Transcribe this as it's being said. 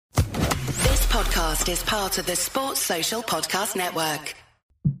podcast is part of the Sports Social Podcast Network.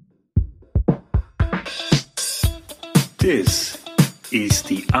 This is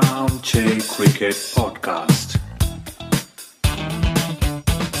the Armchair Cricket Podcast.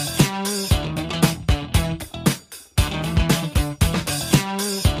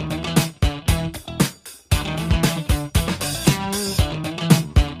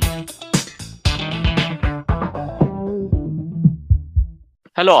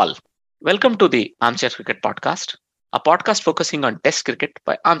 Hello all. Welcome to the Armchair Cricket Podcast, a podcast focusing on Test cricket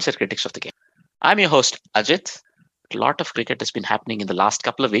by armchair critics of the game. I'm your host, Ajit. A lot of cricket has been happening in the last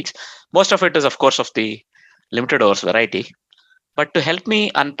couple of weeks. Most of it is, of course, of the limited overs variety. But to help me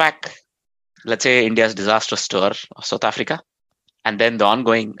unpack, let's say, India's disastrous tour of South Africa, and then the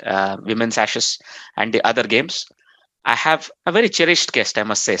ongoing women's Ashes and the other games, I have a very cherished guest, I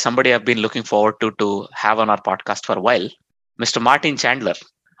must say, somebody I've been looking forward to have on our podcast for a while, Mr. Martin Chandler.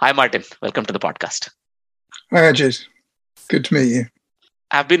 Hi, Martin. Welcome to the podcast. Hi, Ajit. Good to meet you.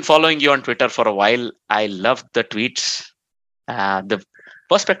 I've been following you on Twitter for a while. I love the tweets, the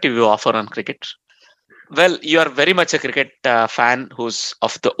perspective you offer on cricket. Well, you are very much a cricket fan who's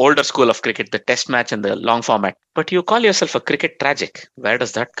of the older school of cricket, the test match and the long format. But you call yourself a cricket tragic. Where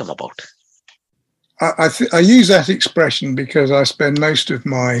does that come about? I use that expression because I spend most of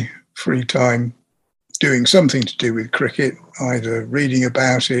my free time doing something to do with cricket, either reading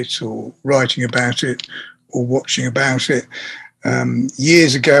about it or writing about it or watching about it.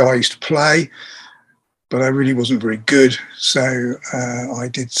 Years ago, I used to play, but I really wasn't very good. So I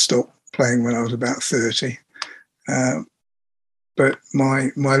did stop playing when I was about 30. But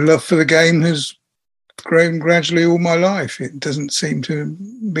my love for the game has grown gradually all my life. It doesn't seem to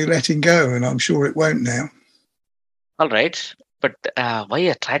be letting go, and I'm sure it won't now. All right. But why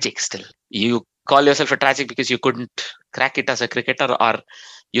a tragic still? You call yourself a tragic because you couldn't crack it as a cricketer, or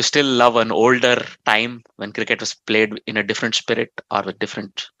you still love an older time when cricket was played in a different spirit or with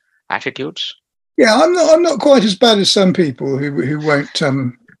different attitudes? Yeah, I'm not quite as bad as some people who won't.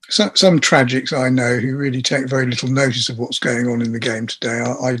 Some tragics I know who really take very little notice of what's going on in the game today.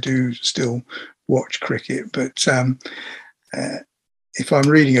 I do still watch cricket, but if I'm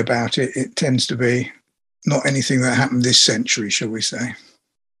reading about it, it tends to be not anything that happened this century, shall we say.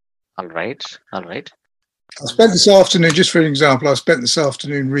 All right. I spent this afternoon, just for an example,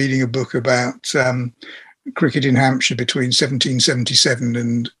 reading a book about cricket in Hampshire between 1777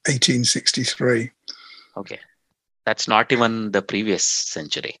 and 1863. Okay. That's not even the previous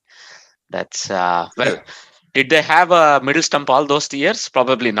century. That's, Did they have a middle stump all those years?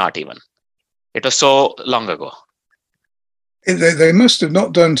 Probably not even. It was so long ago. They must have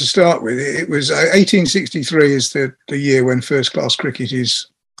not done to start with. It was 1863 is the year when first class cricket is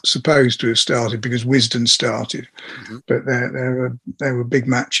supposed to have started, because Wisden started. Mm-hmm. But there were big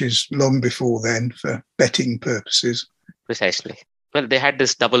matches long before then for betting purposes. Precisely. Well, they had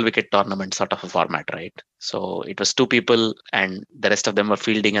this double wicket tournament sort of a format, right? So it was two people and the rest of them were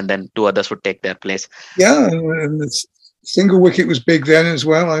fielding, and then two others would take their place. Yeah, and the single wicket was big then as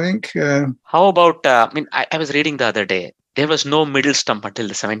well, I think. How about, I was reading the other day, there was no middle stump until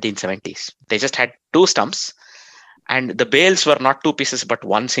the 1770s. They just had two stumps. And the bails were not two pieces, but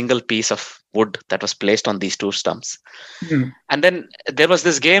one single piece of wood that was placed on these two stumps. Mm. And then there was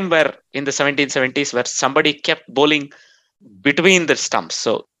this game where in the 1770s where somebody kept bowling between the stumps.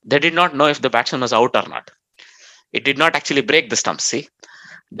 So they did not know if the batsman was out or not. It did not actually break the stumps, see.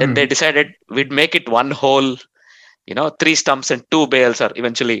 Then they decided we'd make it one whole, three stumps and two bails, or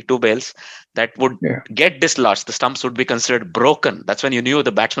eventually two bails that would get dislodged. The stumps would be considered broken. That's when you knew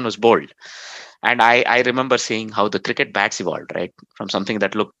the batsman was bowled. And I remember seeing how the cricket bats evolved, right? From something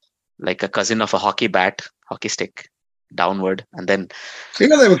that looked like a cousin of a hockey stick, downward. And then... they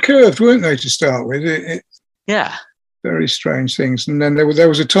were curved, weren't they, to start with? Yeah. Very strange things. And then there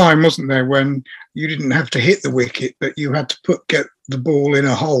was a time, wasn't there, when you didn't have to hit the wicket, but you had to get the ball in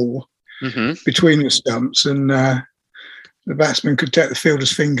a hole between the stumps, and the batsman could take the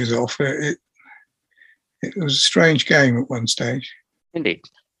fielder's fingers off. It was a strange game at one stage. Indeed.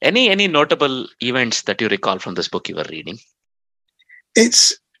 Any notable events that you recall from this book you were reading?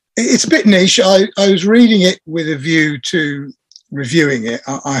 It's a bit niche. I was reading it with a view to reviewing it.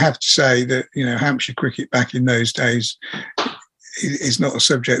 I have to say that Hampshire cricket back in those days is not a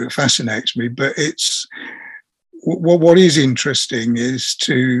subject that fascinates me. But it's what is interesting is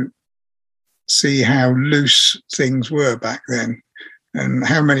to see how loose things were back then, and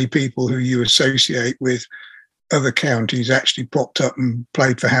how many people who you associate with other counties actually popped up and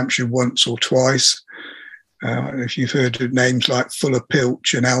played for Hampshire once or twice. If you've heard of names like Fuller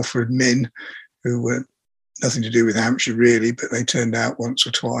Pilch and Alfred Minn, who were nothing to do with Hampshire really, but they turned out once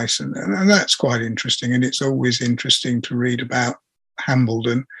or twice, and that's quite interesting. And it's always interesting to read about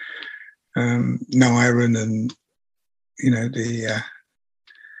Hambledon, Nyren, and the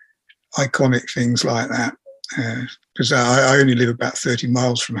iconic things like that. Because I only live about 30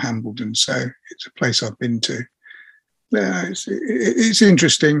 miles from Hambledon, so it's a place I've been to. Yeah, it's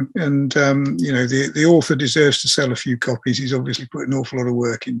interesting, and the author deserves to sell a few copies. He's obviously put an awful lot of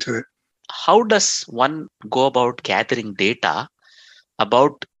work into it. How does one go about gathering data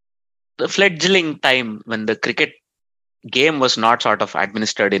about the fledgling time when the cricket game was not sort of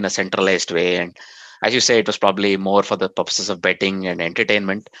administered in a centralized way, and as you say, it was probably more for the purposes of betting and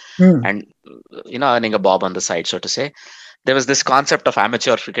entertainment, and earning a bob on the side, so to say. There was this concept of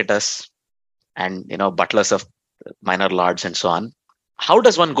amateur cricketers and butlers of minor lords and so on. How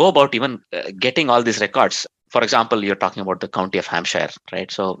does one go about even getting all these records? For example, you're talking about the county of Hampshire,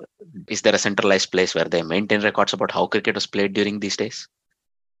 right? So is there a centralized place where they maintain records about how cricket was played during these days?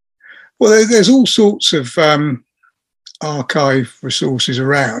 Well, there's all sorts of archive resources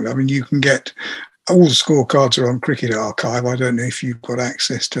around. I mean, you can get all the scorecards are on Cricket Archive. I don't know if you've got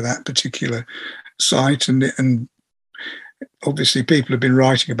access to that particular site, and obviously people have been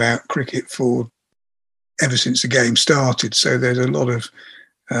writing about cricket for ever since the game started. So there's a lot of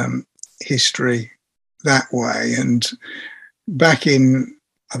history that way. And back in,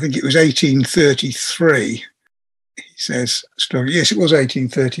 I think it was 1833, he says, yes, it was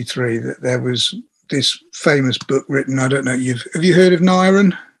 1833 that there was this famous book written. I don't know, have you heard of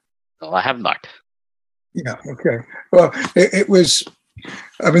Nyren? No, I have not. Yeah, okay. Well, it was,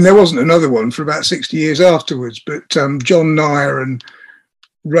 I mean, there wasn't another one for about 60 years afterwards, but John Nyren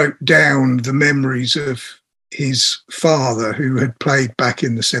wrote down the memories of his father, who had played back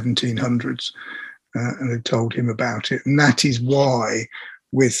in the 1700s, and had told him about it. And that is why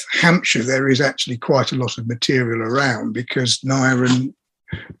with Hampshire there is actually quite a lot of material around, because Nyren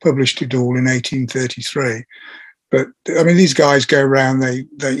published it all in 1833. But I mean, these guys go around, they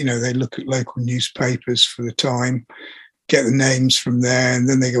look at local newspapers for the time, get the names from there, and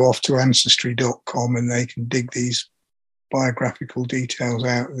then they go off to ancestry.com and they can dig these biographical details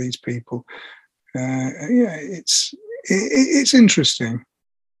out of these people. It's interesting,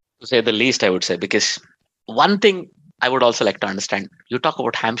 to say the least, I would say, because one thing I would also like to understand, you talk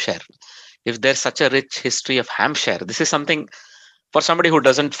about Hampshire. If there's such a rich history of Hampshire, this is something for somebody who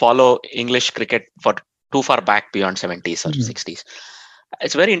doesn't follow English cricket for too far back beyond 70s or 60s.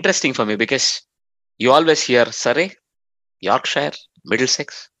 It's very interesting for me because you always hear Surrey, Yorkshire,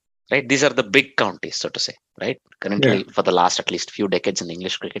 Middlesex, right? These are the big counties, so to say, right? Currently, for the last at least few decades in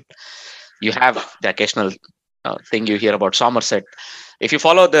English cricket. You have the occasional thing you hear about Somerset. If you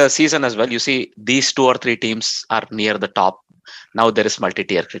follow the season as well, you see these 2 or 3 teams are near the top. Now there is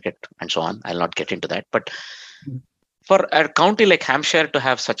multi-tier cricket and so on. I'll not get into that. But for a county like Hampshire to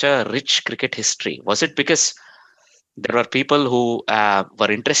have such a rich cricket history, was it because there were people who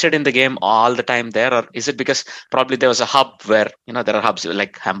were interested in the game all the time there, or is it because probably there was a hub where, there are hubs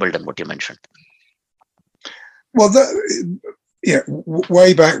like Hambledon, what you mentioned? Well,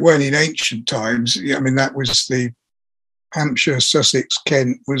 way back when in ancient times, I mean, that was the Hampshire, Sussex,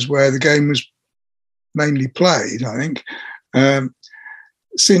 Kent was where the game was mainly played, I think.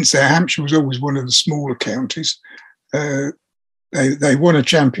 Since Hampshire was always one of the smaller counties. They won a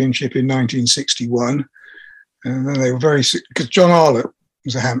championship in 1961, and then they were because John Arlott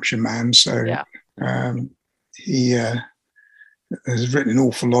was a Hampshire man, so he has written an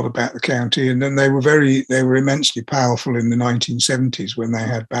awful lot about the county. And then they were immensely powerful in the 1970s when they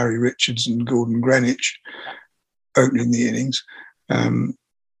had Barry Richards and Gordon Greenwich opening the innings.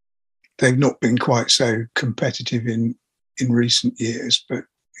 They've not been quite so competitive in recent years, but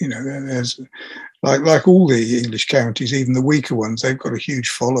there's like all the English counties, even the weaker ones, they've got a huge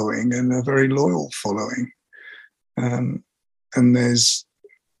following and a very loyal following. And there's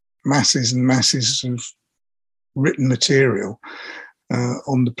masses and masses of written material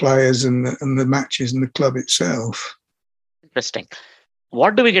on the players and the matches and the club itself. Interesting.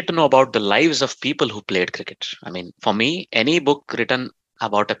 What do we get to know about the lives of people who played cricket? I mean, for me, any book written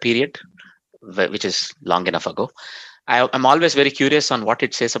about a period, which is long enough ago, I'm always very curious on what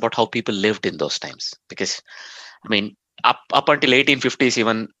it says about how people lived in those times. Because, I mean, up until 1850s,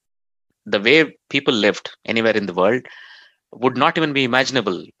 even the way people lived anywhere in the world would not even be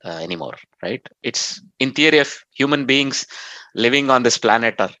imaginable anymore, right? It's in theory of human beings living on this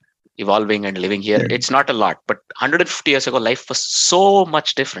planet or evolving and living here. It's not a lot, but 150 years ago, life was so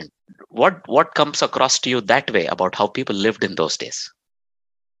much different. What comes across to you that way about how people lived in those days?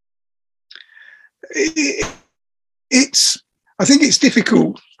 I think it's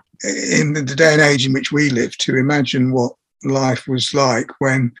difficult in the day and age in which we live, to imagine what life was like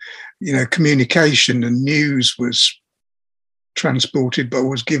when, communication and news was transported but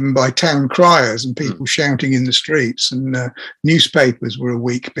was given by town criers and people shouting in the streets, and newspapers were a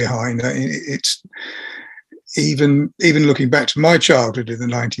week behind. It's even looking back to my childhood in the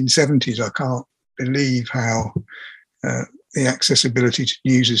 1970s, I can't believe how the accessibility to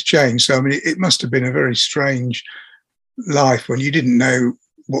news has changed. So I mean, it must have been a very strange life when you didn't know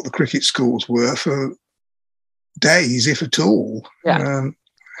what the cricket scores were for days, if at all. How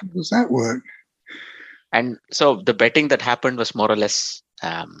does that work? And so the betting that happened was more or less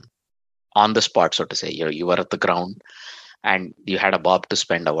on the spot, so to say. You were at the ground and you had a bob to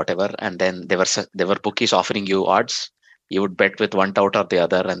spend or whatever, and then there were bookies offering you odds. You would bet with one tout or the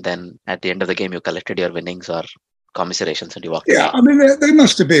other, and then at the end of the game you collected your winnings or commiserations and you walked away. I mean, there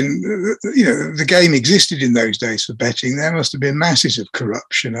must have been, the game existed in those days for betting. There must have been masses of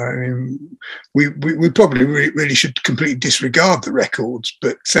corruption. I mean, we probably really should completely disregard the records,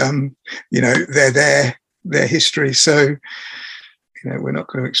 but they're there, their history. So we're not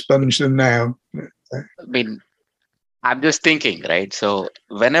going to expunge them now. I mean, I'm just thinking, right? So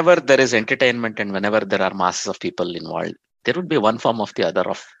whenever there is entertainment and whenever there are masses of people involved, there would be one form of the other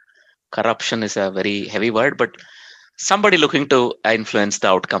of corruption. Is a very heavy word, but somebody looking to influence the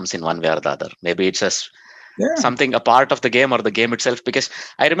outcomes in one way or the other. Maybe it's just something a part of the game or the game itself. Because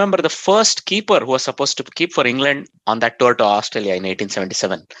I remember the first keeper who was supposed to keep for England on that tour to Australia in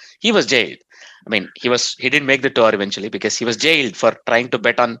 1877, he was jailed. I mean, he didn't make the tour eventually because he was jailed for trying to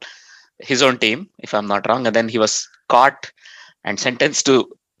bet on his own team, if I'm not wrong. And then he was caught and sentenced to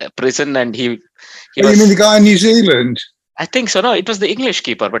prison. And he you mean the guy in New Zealand? I think so. No, it was the English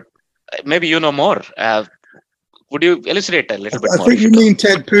keeper, but maybe you know more. Would you illustrate a little bit more? I think you mean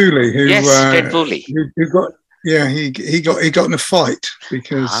Ted Pooley, who Ted Pooley, who got he got in a fight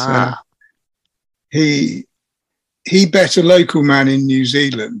because he bet a local man in New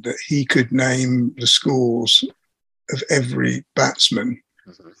Zealand that he could name the scores of every batsman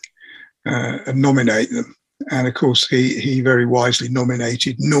and nominate them, and of course he very wisely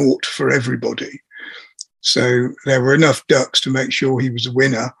nominated naught for everybody. So there were enough ducks to make sure he was a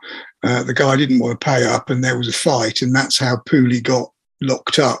winner. The guy didn't want to pay up and there was a fight, and that's how Pooley got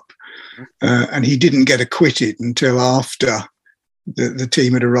locked up. And he didn't get acquitted until after the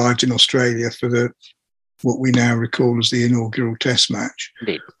team had arrived in Australia for what we now recall as the inaugural Test match.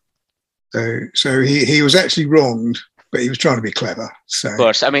 Indeed. So he was actually wronged, but he was trying to be clever. So. Of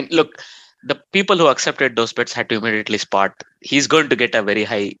course. I mean, look, the people who accepted those bets had to immediately spot he's going to get a very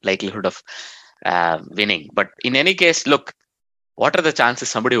high likelihood of winning. But in any case, look, what are the chances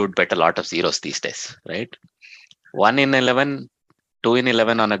somebody would bet a lot of zeros these days, right? 1 in 11, 2 in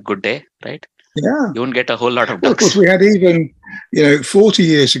 11 on a good day, right? Yeah. You won't get a whole lot of ducks. Well, of course, we had even, 40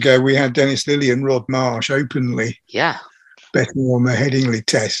 years ago, we had Dennis Lilly and Rod Marsh openly betting on the Headingley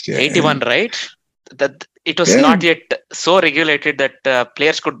Test. Yeah. 81, right? That it was not yet so regulated that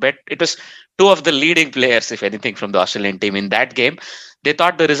players could bet. It was two of the leading players, if anything, from the Australian team in that game. They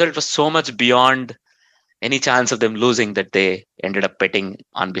thought the result was so much beyond any chance of them losing that they ended up betting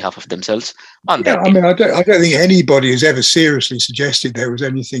on behalf of themselves on that. I mean, I don't think anybody has ever seriously suggested there was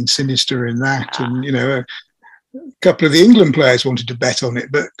anything sinister in that. And, a couple of the England players wanted to bet on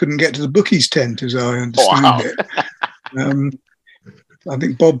it, but couldn't get to the bookies' tent, as I understand it. I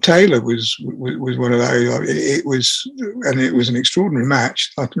think Bob Taylor was one of those. It was an extraordinary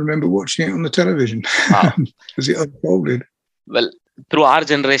match. I can remember watching it on the television as it unfolded. Well, through our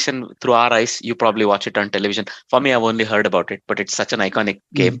generation, through our eyes, you probably watch it on television. For me, I've only heard about it, but it's such an iconic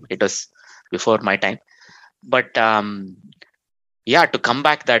game. It was before my time. But to come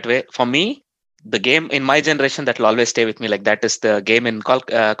back that way, for me, the game in my generation that will always stay with me like that is the game in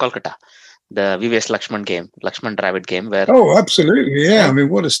Kolkata, the VVS Lakshman Dravid game. Where absolutely, yeah. I mean,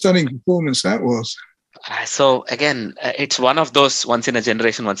 what a stunning performance that was. So again, it's one of those once in a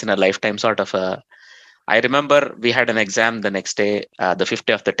generation, once in a lifetime sort of I remember we had an exam the next day, the 5th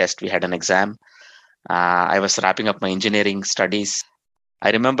day of the test, we had an exam. I was wrapping up my engineering studies.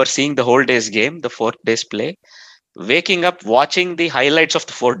 I remember seeing the whole day's game, the 4th day's play, waking up, watching the highlights of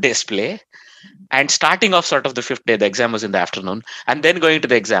the 4th day's play, and starting off sort of the 5th day. The exam was in the afternoon, and then going to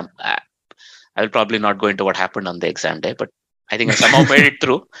the exam. I will probably not go into what happened on the exam day, but I think I somehow made it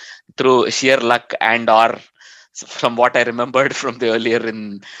through sheer luck and or from what I remembered from the earlier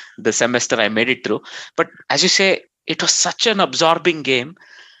in the semester, I made it through. But as you say, it was such an absorbing game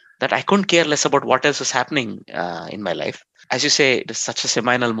that I couldn't care less about what else was happening in my life. As you say, it is such a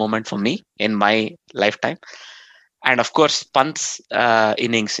seminal moment for me in my lifetime. And of course, Pant's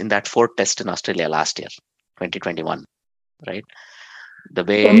innings in that 4th test in Australia last year, 2021, right? The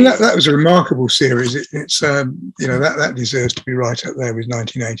I mean, way, that was a remarkable series. It's that deserves to be right up there with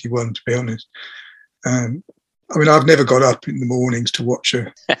 1981. To be honest, I mean, I've never got up in the mornings to watch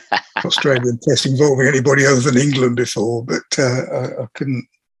a Australian test involving anybody other than England before, but I couldn't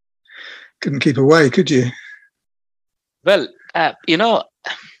keep away, could you? well,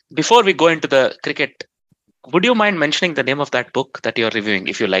 before we go into the cricket, would you mind mentioning the name of that book that you're reviewing,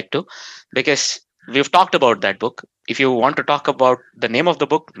 if you like to? Because we've talked about that book. If you want to talk about the name of the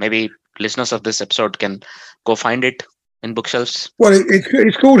book, maybe listeners of this episode can go find it in bookshelves. Well,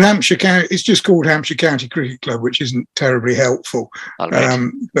 it's called Hampshire County. It's just called Hampshire County Cricket Club, which isn't terribly helpful. All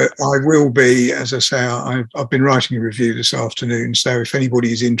right. But I will be, as I say, I've been writing a review this afternoon. So if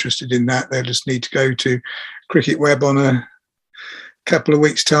anybody is interested in that, they'll just need to go to Cricket Web on a couple of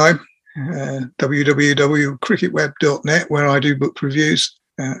weeks' time. www.cricketweb.net, where I do book reviews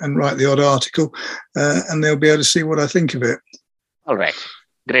and write the odd article, and they'll be able to see what I think of it. All right.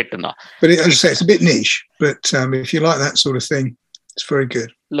 Great to know. But as I say, it's a bit niche, but if you like that sort of thing, it's very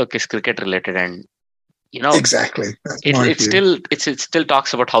good. Look, it's cricket related, and exactly. It still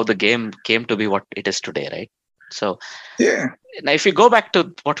talks about how the game came to be what it is today, right? So yeah. Now, if you go back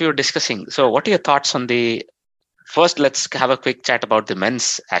to what we were discussing, so what are your thoughts on the first? Let's have a quick chat about the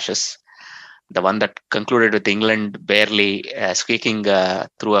men's Ashes, the one that concluded with England barely squeaking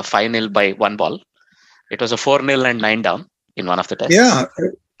through a 5-0 by one ball. It was a 4-0 and 9 down in one of the tests. Yeah,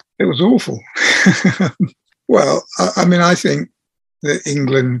 it was awful. Well, I mean, I think that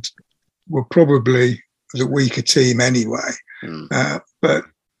England were probably the weaker team anyway. But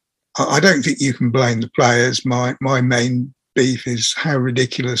I don't think you can blame the players. My main beef is how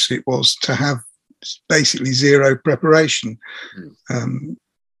ridiculous it was to have basically zero preparation.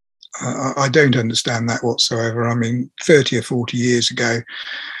 I don't understand that whatsoever. I mean, 30 or 40 years ago,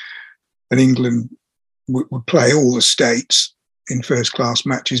 and England would play all the states in first-class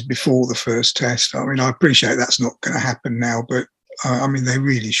matches before the first test. I mean, I appreciate that's not going to happen now, but I mean, they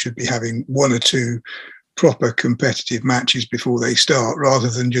really should be having one or two proper competitive matches before they start, rather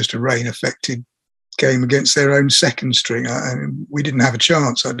than just a rain-affected game against their own second string. We didn't have a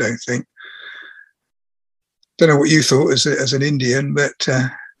chance, I don't think. Don't know what you thought as an Indian, but...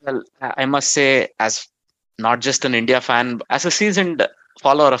 Well, I must say, as not just an India fan, as a seasoned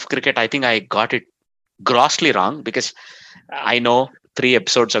follower of cricket, I think I got it grossly wrong, because I know 3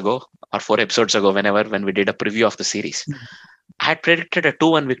 episodes ago or 4 episodes ago, when we did a preview of the series, I had predicted a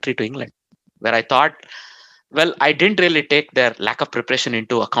 2-1 victory to England, where I thought, well, I didn't really take their lack of preparation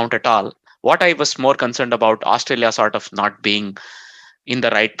into account at all. What I was more concerned about, Australia sort of not being in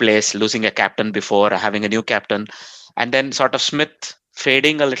the right place, losing a captain before, having a new captain, and then sort of Smith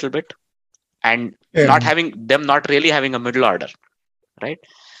fading a little bit, and not really having a middle order, right?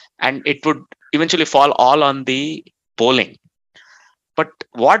 And it would eventually fall all on the bowling. But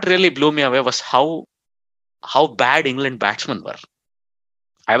what really blew me away was how bad England batsmen were.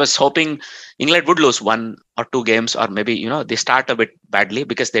 I was hoping England would lose 1 or 2 games, or maybe, they start a bit badly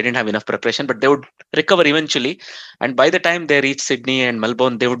because they didn't have enough preparation, but they would recover eventually. And by the time they reached Sydney and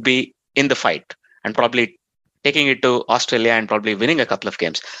Melbourne, they would be in the fight and probably taking it to Australia and probably winning a couple of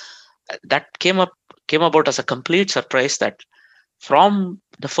games. That came about as a complete surprise, that from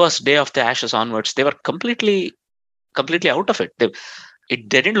the first day of the Ashes onwards, they were completely out of it. They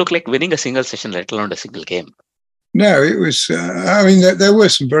didn't look like winning a single session, let alone a single game. No, it was. I mean, there were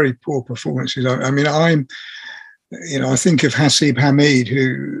some very poor performances. I mean, I think of Hasib Hamid,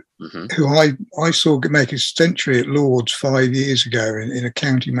 who I saw make a century at Lord's 5 years ago in a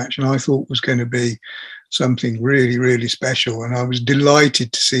county match, and I thought was going to be something really, really special. And I was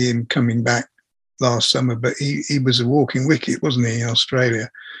delighted to see him coming back last summer. But he was a walking wicket, wasn't he, in Australia?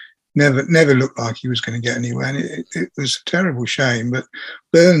 Never looked like he was going to get anywhere. And it was a terrible shame. But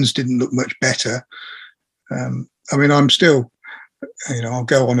Burns didn't look much better. I mean, I'm still, I'll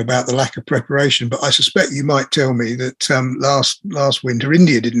go on about the lack of preparation, but I suspect you might tell me that last winter,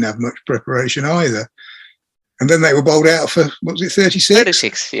 India didn't have much preparation either. And then they were bowled out for, what was it, 36?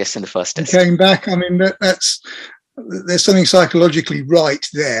 36, yes, in the first test. And came back. I mean, there's something psychologically right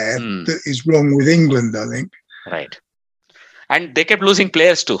there that is wrong with England, I think. Right. And they kept losing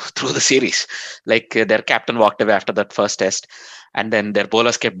players too through the series. Like their captain walked away after that first test, and then their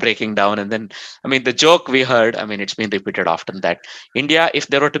bowlers kept breaking down. And then, I mean, the joke we heard, I mean, it's been repeated often, that India, if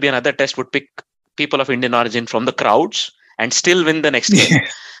there were to be another test, would pick people of Indian origin from the crowds and still win the next game,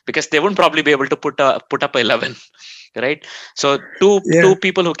 because they wouldn't probably be able to put up 11, right? So two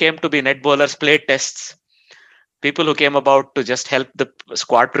people who came to be net bowlers played tests. People who came about to just help the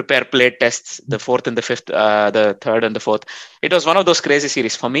squad prepare played tests, the 4th and the 5th, the 3rd and the 4th. It was one of those crazy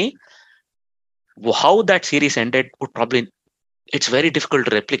series. For me, how that series ended would probably it's very difficult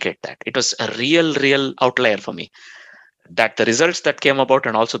to replicate that. It was a real outlier for me. That the results that came about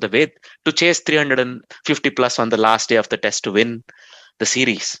and also the way to chase 350 plus on the last day of the test to win the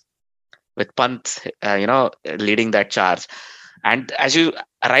series with Pant, leading that charge. And as you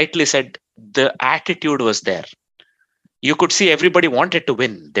rightly said, the attitude was there. You could see everybody wanted to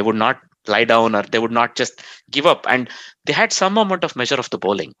win. They would not lie down or they would not just give up. And they had some amount of measure of the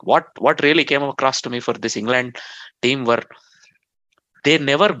bowling. What really came across to me for this England team were they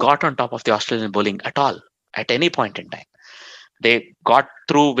never got on top of the Australian bowling at all at any point in time. They got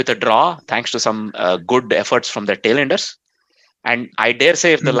through with a draw thanks to some good efforts from their tailenders. And I dare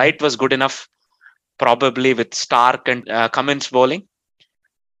say if the light was good enough, probably with Stark and Cummins bowling,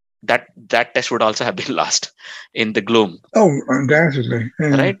 that test would also have been lost in the gloom. Oh, undoubtedly.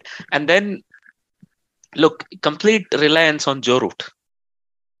 Yeah. Right? And then, look, complete reliance on Joe Root.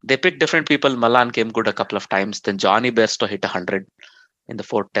 They picked different people. Malan came good a couple of times. Then Johnny Bairstow hit 100 in the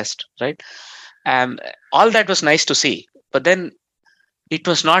fourth test, right? All that was nice to see. But then it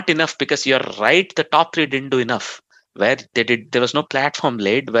was not enough because you're right, the top three didn't do enough. Where there was no platform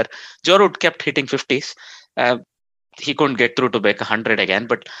laid where Joe Root kept hitting 50s. He couldn't get through to make 100 again.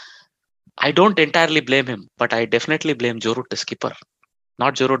 But I don't entirely blame him. But I definitely blame Joe Root, the skipper,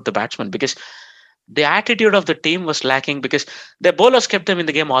 not Joe Root, the batsman, because the attitude of the team was lacking because their bowlers kept them in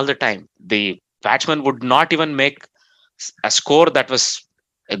the game all the time. The batsman would not even make a score that was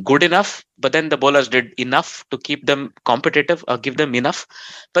good enough, but then the bowlers did enough to keep them competitive or give them enough,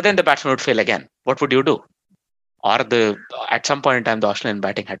 but then the batsman would fail again. What would you do? Or at some point in time, the Australian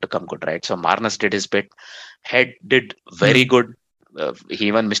batting had to come good, right? So Marnus did his bit. Head did very good. He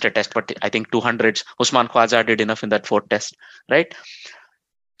even missed a test, but I think 200s. Usman Khwaja did enough in that fourth test, right?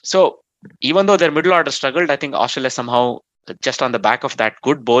 So even though their middle order struggled, I think Australia somehow, just on the back of that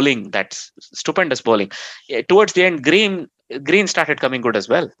good bowling, that's stupendous bowling, towards the end, Green started coming good as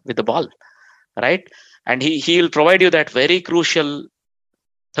well with the ball, right? And he'll provide you that very crucial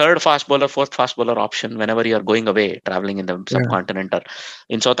third fast bowler, fourth fast bowler option whenever you're going away, traveling in the subcontinent or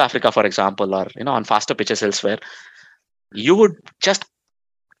in South Africa, for example, or on faster pitches elsewhere. You would just,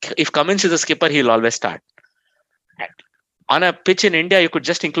 if Cummins is a skipper, he'll always start. On a pitch in India, you could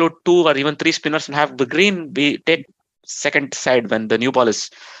just include 2 or even 3 spinners and have the Green take second side when the new ball is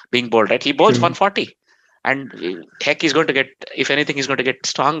being bowled, right? He bowls 140. And heck, he's going to get, if anything, he's going to get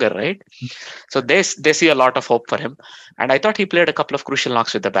stronger, right? So they see a lot of hope for him. And I thought he played a couple of crucial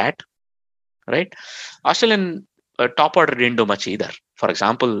knocks with the bat, right? Australian top order didn't do much either. For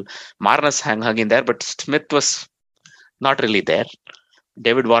example, Marnus hung in there, but Smith was not really there.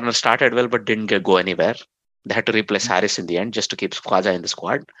 David Warner started well, but didn't go anywhere. They had to replace Harris in the end just to keep Khwaja in the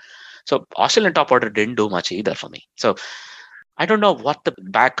squad. So Australian top order didn't do much either for me. So I don't know what the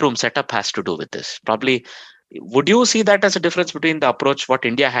backroom setup has to do with this. Probably, would you see that as a difference between the approach what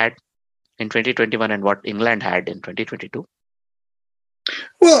India had in 2021 and what England had in 2022?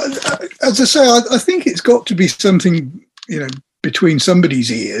 Well, as I say, I think it's got to be something, between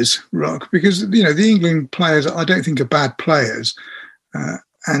somebody's ears, Rock, because, the England players, I don't think are bad players.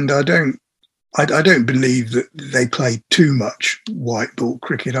 And I don't believe that they play too much white ball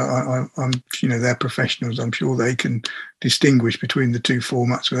cricket. I'm, they're professionals. I'm sure they can distinguish between the two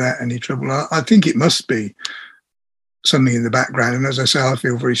formats without any trouble. I think it must be something in the background. And as I say, I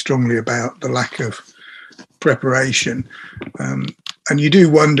feel very strongly about the lack of preparation. And you do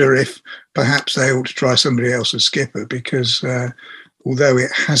wonder if perhaps they ought to try somebody else as skipper, because although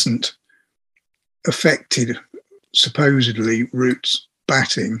it hasn't affected supposedly Root's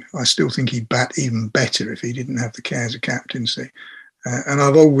batting, I still think he'd bat even better if he didn't have the cares of captaincy. And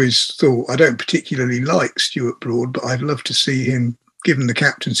I've always thought, I don't particularly like Stuart Broad, but I'd love to see him given the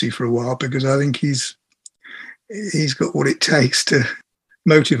captaincy for a while, because I think he's got what it takes to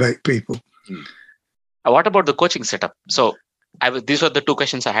motivate people. What about the coaching setup? So these were the 2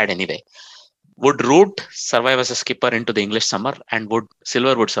 questions I had anyway. Would Root survive as a skipper into the English summer, and would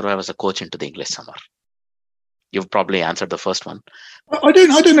Silverwood survive as a coach into the English summer? You've probably answered the first one. I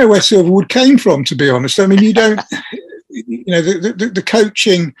don't know where Silverwood came from, to be honest. I mean, you don't, the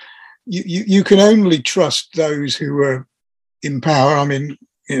coaching, you can only trust those who are in power. I mean,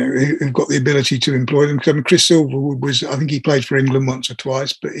 who've got the ability to employ them. I mean, Chris Silverwood I think he played for England once or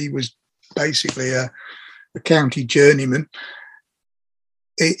twice, but he was basically a county journeyman.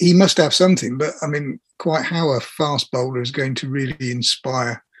 He must have something, but I mean, quite how a fast bowler is going to really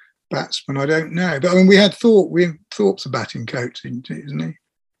inspire batsman, I don't know. But I mean, we had Thorpe's a batting coach, isn't he?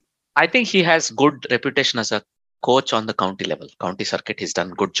 I think he has good reputation as a coach on the county level, county circuit. He's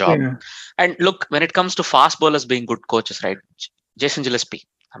done good job. Yeah. And look, when it comes to fast bowlers being good coaches, right? Jason Gillespie,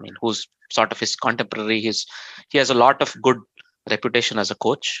 I mean, who's sort of his contemporary, he has a lot of good reputation as a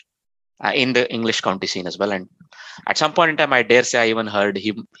coach in the English county scene as well. And at some point in time, I dare say I even heard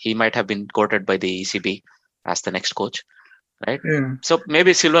he might have been quoted by the ECB as the next coach, right? Yeah. So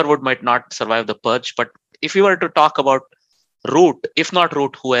maybe Silverwood might not survive the purge. But if you were to talk about Root, if not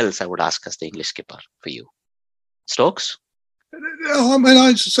Root, who else I would ask as the English skipper for you? Stokes? I mean,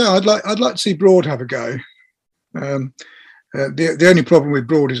 I'd like to see Broad have a go. The only problem with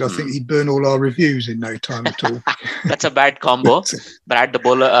Broad is I think he'd burn all our reviews in no time at all. That's a bad combo. Broad the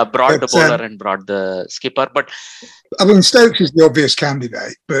bowler, and Broad the skipper. But I mean, Stokes is the obvious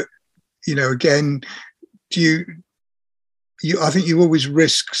candidate. But again, I think you always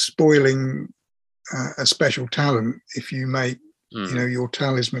risk spoiling a special talent if you make your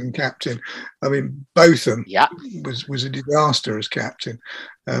talisman captain. I mean, Botham was a disaster as captain.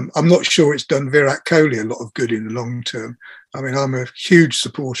 I'm not sure it's done Virat Kohli a lot of good in the long term. I mean, I'm a huge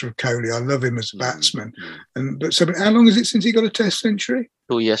supporter of Kohli. I love him as a batsman. But how long is it since he got a Test century?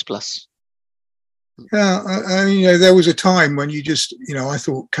 2 years plus. Yeah, there was a time when I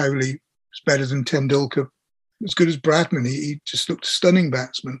thought Kohli was better than Tendulkar, as good as Bradman. He just looked a stunning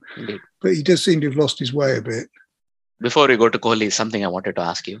batsman. Indeed. But he does seem to have lost his way a bit. Before we go to Kohli, something I wanted to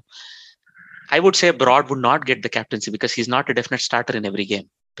ask you. I would say Broad would not get the captaincy because he's not a definite starter in every game.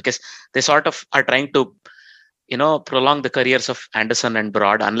 Because they sort of are trying to, prolong the careers of Anderson and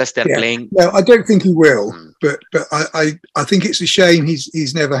Broad unless they're playing. No, I don't think he will. But I think it's a shame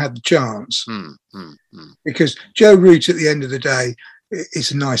he's never had the chance. Because Joe Root, at the end of the day,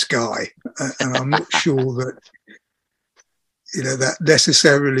 is a nice guy, and I'm not sure that that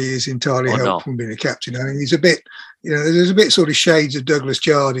necessarily is entirely helpful in being a captain. I mean, he's a bit, there's a bit sort of shades of Douglas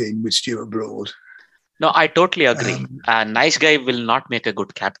Jardine with Stuart Broad. No, I totally agree. A nice guy will not make a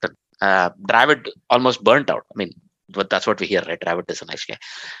good captain. Dravid almost burnt out. I mean, but that's what we hear, right? Dravid is a nice guy.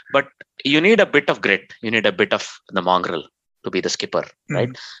 But you need a bit of grit. You need a bit of the mongrel to be the skipper, right?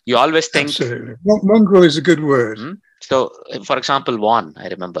 You always think... Absolutely. Mongrel is a good word. So, for example, Vaughan, I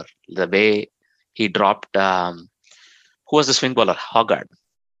remember the way he dropped... who was the swing bowler? Hoggard.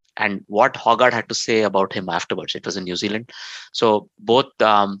 And what Hoggard had to say about him afterwards. It was in New Zealand. So both...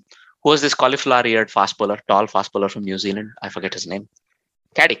 who was this cauliflower-eared fast bowler, tall fast bowler from New Zealand? I forget his name.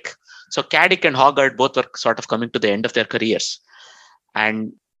 Caddick. So Caddick and Hoggard both were sort of coming to the end of their careers.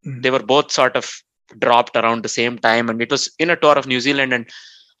 And they were both sort of dropped around the same time. And it was in a tour of New Zealand. And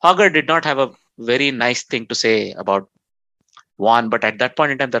Hoggard did not have a very nice thing to say about Vaughan. But at that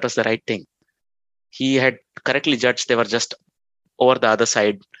point in time, that was the right thing. He had correctly judged they were just over the other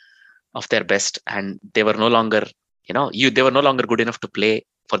side of their best. And they were no longer, they were no longer good enough to play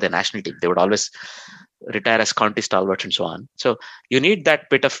for the national team. They would always retire as county stalwarts and so on. So you need that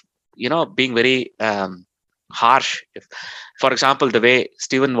bit of, being very harsh. For example, the way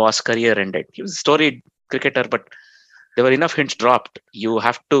Stephen Waugh's career ended. He was a storied cricketer, but there were enough hints dropped. You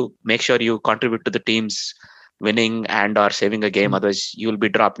have to make sure you contribute to the team's winning and or saving a game. Otherwise, you will be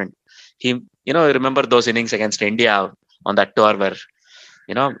dropped. And he, remember those innings against India on that tour where,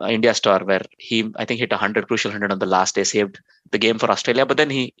 India's tour where he, I think, hit 100, crucial 100 on the last day, saved the game for Australia, but then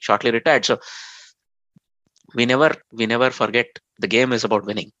he shortly retired. So we never forget the game is about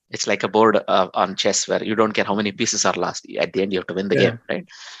winning. It's like a board on chess where you don't care how many pieces are lost. At the end, you have to win the game, right?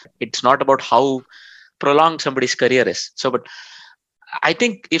 It's not about how prolonged somebody's career is. So, but I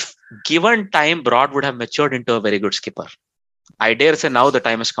think if given time, Broad would have matured into a very good skipper. I dare say now the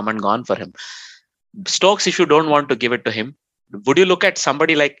time has come and gone for him. Stokes, if you don't want to give it to him, would you look at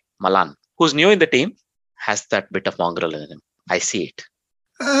somebody like Malan, who's new in the team, has that bit of mongrel in him? I see it.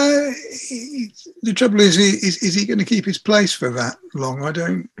 The trouble is he going to keep his place for that long? I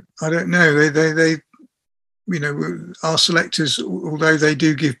don't know. They our selectors, although they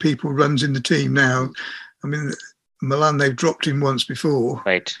do give people runs in the team now. I mean, Malan, they've dropped him once before.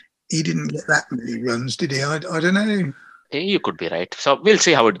 Right. He didn't get that many runs, did he? I don't know. You could be right. So we'll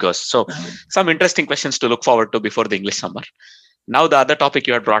see how it goes. So some interesting questions to look forward to before the English summer. Now the other topic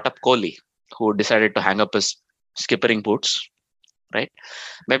you had brought up, Kohli, who decided to hang up his skippering boots, right?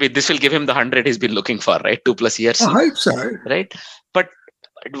 Maybe this will give him the 100 he's been looking for, right? 2+ years. I hope so. Right. But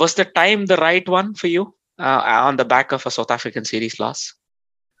was the time the right one for you on the back of a South African series loss?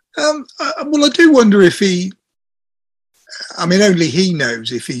 Well, I do wonder if only he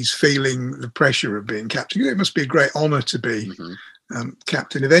knows if he's feeling the pressure of being captain. It must be a great honour to be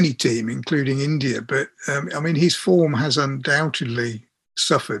captain of any team, including India. But, his form has undoubtedly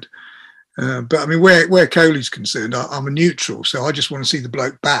suffered. But, where Kohli's concerned, I'm a neutral, so I just want to see the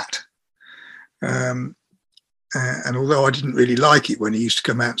bloke bat. And although I didn't really like it when he used to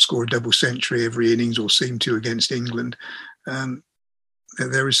come out and score a double century every innings or seem to against England,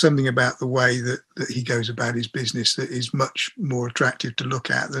 there is something about the way that he goes about his business that is much more attractive to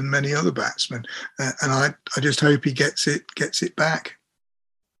look at than many other batsmen. And I just hope he gets it back.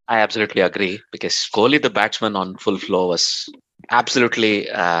 I absolutely agree, because Kohli, the batsman on full flow, was absolutely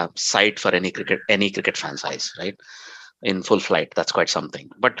sight for any cricket fan's eyes, right? In full flight, that's quite something.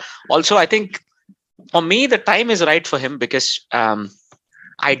 But also, I think for me, the time is right for him, because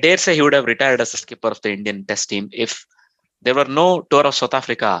I dare say he would have retired as a skipper of the Indian Test team if there were no tour of South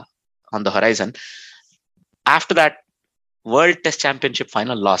Africa on the horizon. After that World Test Championship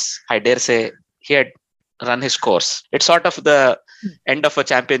final loss, I dare say he had run his course. It's sort of the end of a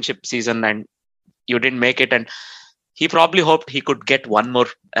championship season and you didn't make it. And he probably hoped he could get one more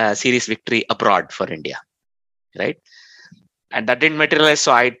series victory abroad for India, right? And that didn't materialize.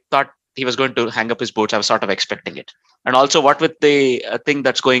 So I thought he was going to hang up his boots. I was sort of expecting it. And also, what with the thing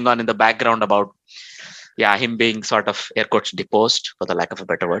that's going on in the background about, him being sort of air quotes deposed, for the lack of a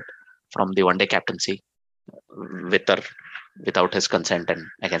better word, from the one-day captaincy, with or without his consent and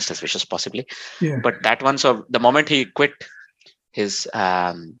against his wishes, possibly. Yeah. But that one, so the moment he quit his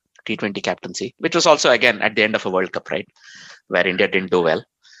T20 captaincy, which was also again at the end of a World Cup, right, where India didn't do well.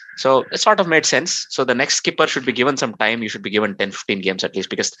 So it sort of made sense. So the next skipper should be given some time. You should be given 10, 15 games at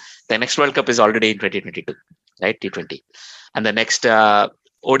least, because the next World Cup is already in 2022, right? T20. And the next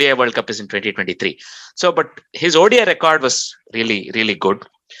ODI World Cup is in 2023. So, but his ODI record was really, really good.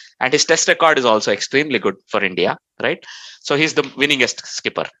 And his test record is also extremely good for India, right? So he's the winningest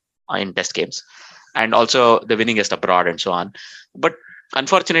skipper in test games and also the winningest abroad and so on. But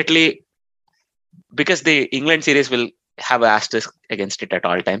unfortunately, because the England series will have an asterisk against it at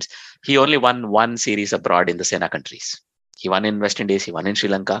all times, he only won one series abroad in the Sena countries. He won in West Indies, he won in Sri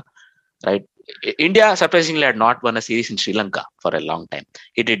Lanka, right? India surprisingly had not won a series in Sri Lanka for a long time.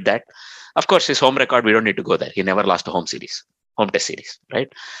 He did that. Of course, his home record, we don't need to go there. He never lost a home test series,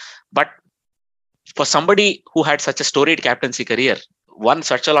 right? But for somebody who had such a storied captaincy career, won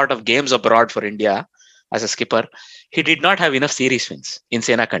such a lot of games abroad for India as a skipper, he did not have enough series wins in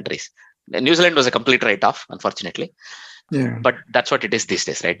Sena countries. New Zealand was a complete write-off, unfortunately. Yeah. But that's what it is these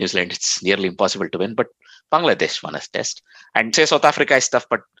days, right? New Zealand, it's nearly impossible to win. But Bangladesh won a test. And say South Africa is tough,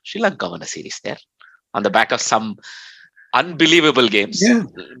 but Sri Lanka won a series there on the back of some unbelievable games. Yeah.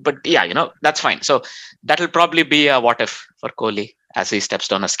 But that's fine. So that'll probably be a what if for Kohli as he steps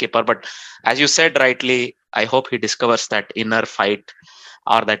down as skipper. But as you said rightly, I hope he discovers that inner fight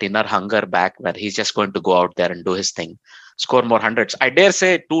or that inner hunger back, where he's just going to go out there and do his thing, score more hundreds. I dare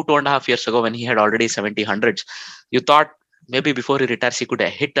say 2.5 years ago, when he had already 70 hundreds, you thought maybe before he retires, he could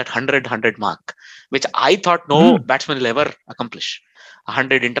hit that 100 mark, which I thought no batsman will ever accomplish,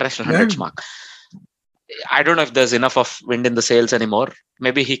 100 international hundreds mark. I don't know if there's enough of wind in the sails anymore.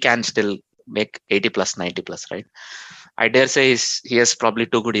 Maybe he can still make 80 plus, 90 plus, right? I dare say he has probably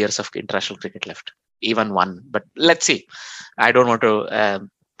 2 good years of international cricket left, even one. But let's see. I don't want to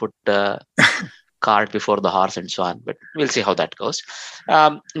put the cart before the horse and so on, but we'll see how that goes.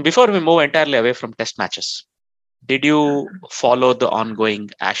 Before we move entirely away from test matches, did you follow the ongoing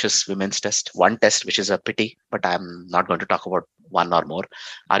Ashes women's test? One test, which is a pity, but I'm not going to talk about one or more.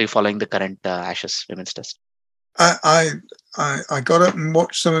 Are you following the current Ashes women's test? I got up and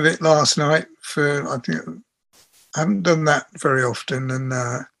watched some of it last night. I think I haven't done that very often, and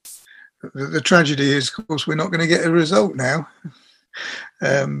the tragedy is, of course, we're not going to get a result now,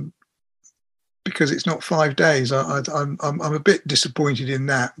 because it's not 5 days. I'm a bit disappointed in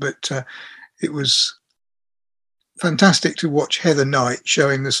that, but it was fantastic to watch Heather Knight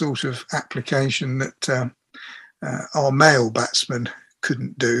showing the sort of application that our male batsmen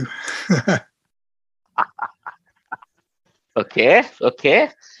couldn't do. Okay.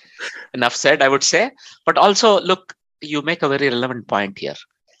 Enough said, I would say. But also, look, you make a very relevant point here.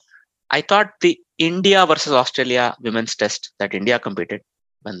 I thought the India versus Australia women's test that India competed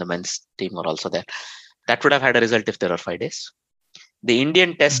when the men's team were also there, that would have had a result if there were 5 days. The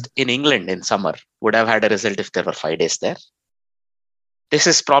Indian test in England in summer would have had a result if there were 5 days there. This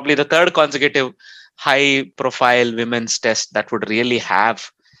is probably the third consecutive high-profile women's test that would really have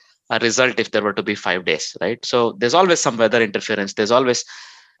a result if there were to be 5 days, right? So there's always some weather interference. There's always,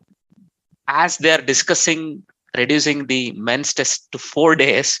 as they're discussing reducing the men's test to 4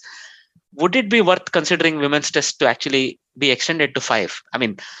 days, would it be worth considering women's test to actually be extended to 5? I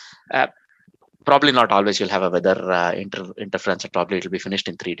mean, probably not always you'll have a weather interference, and probably it'll be finished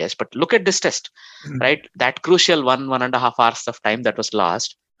in 3 days. But look at this test, right? That crucial 1.5 hours of time that was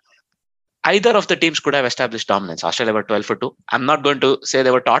lost. Either of the teams could have established dominance. Australia were 12 for 2. I'm not going to say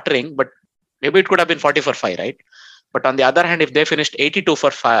they were tottering, but maybe it could have been 40 for 5, right? But on the other hand, if they finished 82 for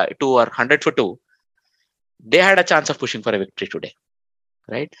 2 or 100 for 2, they had a chance of pushing for a victory today.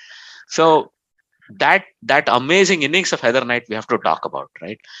 right? So that amazing innings of Heather Knight we have to talk about,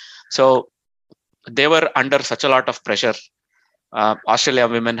 right? So they were under such a lot of pressure. Australia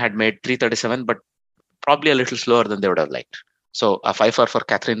women had made 337, but probably a little slower than they would have liked. So a fifer for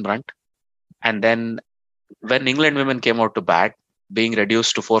Catherine Brunt. And then when England women came out to bat, being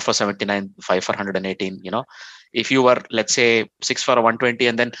reduced to 4 for 79, 5 for 118, if you were, let's say, 6 for 120,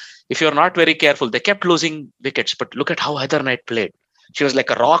 and then if you're not very careful, they kept losing wickets. But look at how Heather Knight played. She was like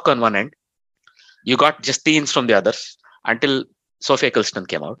a rock on one end. You got just teens from the others until Sophie Eccleston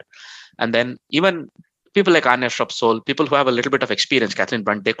came out. And then even people like Anya Shrubsole, people who have a little bit of experience, Catherine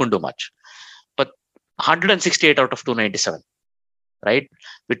Brunt, they couldn't do much. But 168 out of 297, right?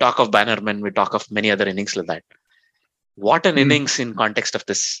 We talk of Bannerman, we talk of many other innings like that. What an innings in context of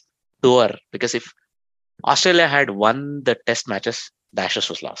this tour. Because if Australia had won the test matches, the Ashes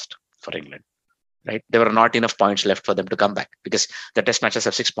was lost for England, right? There were not enough points left for them to come back because the test matches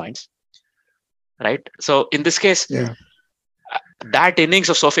have 6 points, right? So in this case, that innings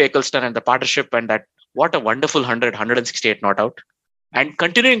of Sophie Eccleston and the partnership and that, what a wonderful 168 not out and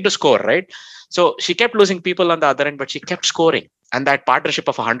continuing to score, right? So she kept losing people on the other end, but she kept scoring. And that partnership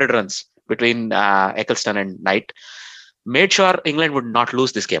of 100 runs between Eccleston and Knight made sure England would not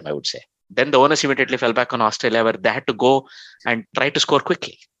lose this game, I would say. Then the onus immediately fell back on Australia, where they had to go and try to score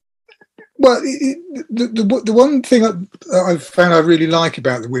quickly. Well, the one thing I've found I really like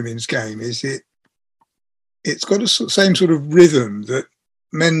about the women's game is it's got a same sort of rhythm that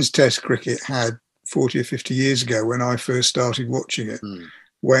men's Test cricket had 40 or 50 years ago when I first started watching it.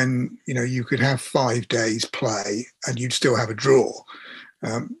 When you could have 5 days play and you'd still have a draw.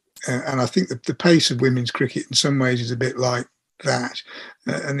 And I think that the pace of women's cricket in some ways is a bit like that.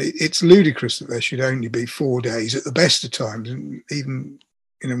 And it's ludicrous that there should only be 4 days at the best of times. And even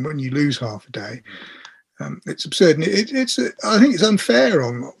when you lose half a day, it's absurd. And I think it's unfair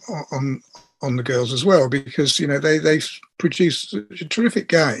on the girls as well, because they've produced a terrific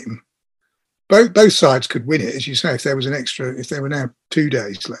game. Both sides could win it, as you say, if there were now 2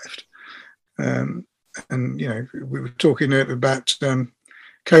 days left. And we were talking about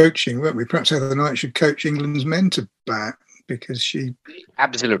coaching, weren't we? Perhaps Heather Knight should coach England's men to bat, because she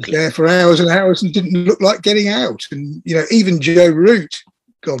absolutely was there for hours and hours and didn't look like getting out. And even Joe Root,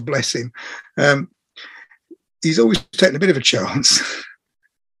 God bless him, he's always taken a bit of a chance.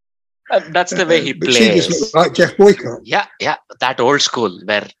 That's the way he plays. She just looked like Jeff Boycott. Yeah, that old school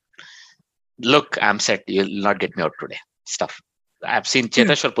where, look, I'm set, you'll not get me out today stuff. I've seen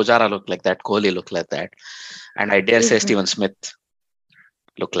Cheteshwar Pujara look like that, Kohli look like that, and I dare say Steven Smith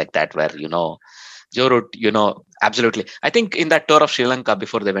look like that, where Joe Root, absolutely. I think in that tour of Sri Lanka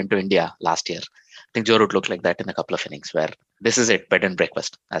before they went to India last year, I think Joe Root looked like that in a couple of innings, where this is it, bed and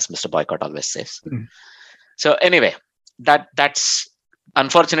breakfast, as Mr. Boycott always says. So anyway, that's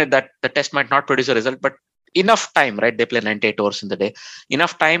unfortunate that the test might not produce a result, but enough time, right? They play 98 overs in the day.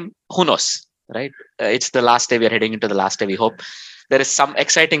 Enough time, who knows, right? It's the last day. We are heading into the last day. We hope there is some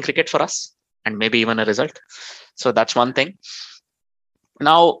exciting cricket for us and maybe even a result. So that's one thing.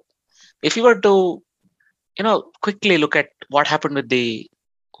 Now, if you were to, quickly look at what happened with the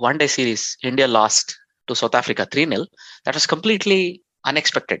one-day series, India lost to South Africa 3-0. That was completely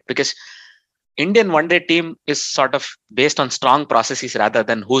unexpected, because Indian one-day team is sort of based on strong processes rather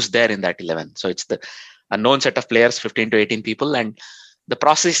than who's there in that 11. So it's a known set of players, 15 to 18 people, and the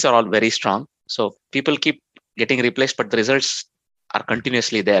processes are all very strong. So people keep getting replaced, but the results are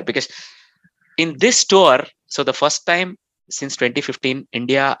continuously there. Because in this tour, so the first time since 2015,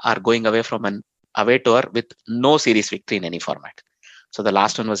 India are going away from an away tour with no series victory in any format. So the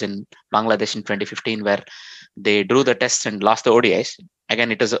last one was in Bangladesh in 2015, where they drew the tests and lost the ODIs.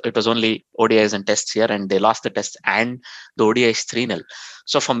 Again, it was only ODIs and tests here, and they lost the tests and the ODIs 3-0.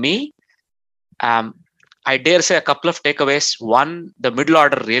 So for me, I dare say a couple of takeaways. One, the middle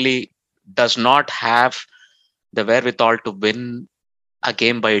order really does not have the wherewithal to win a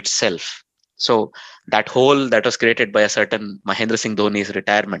game by itself. So that hole that was created by a certain Mahendra Singh Dhoni's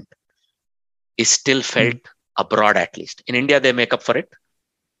retirement is still felt abroad, at least. In India, they make up for it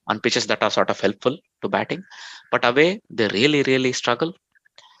on pitches that are sort of helpful to batting. But away, they really, really struggle.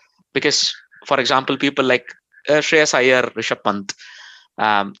 Because, for example, people like Shreyas Iyer, Rishabh Pant,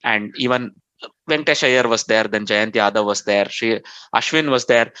 and even Venkatesh Iyer was there, then Jayant Yadav was there, Ashwin was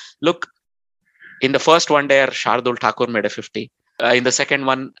there. Look, in the first one day, Shardul Thakur made a 50. In the second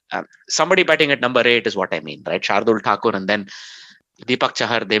one, somebody batting at number 8 is what I mean, right? Shardul Thakur and then Deepak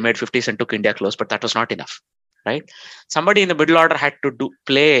Chahar, they made 50s and took India close, but that was not enough, right? Somebody in the middle order had to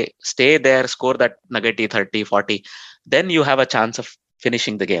stay there, score that nuggety 30, 40. Then you have a chance of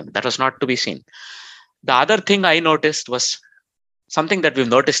finishing the game. That was not to be seen. The other thing I noticed was something that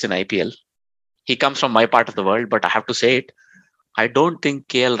we've noticed in IPL. He comes from my part of the world, but I have to say it. I don't think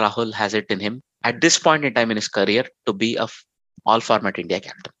KL Rahul has it in him at this point in time in his career to be a all format India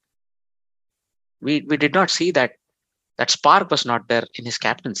captain. We did not see that spark was not there in his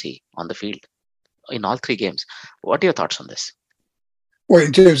captaincy on the field in all 3 games. What are your thoughts on this? Well,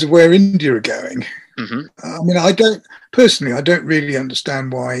 in terms of where India are going, Mm-hmm. I mean, I don't really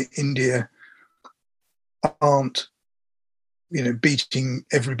understand why India aren't, beating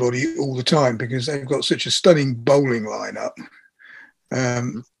everybody all the time, because they've got such a stunning bowling lineup.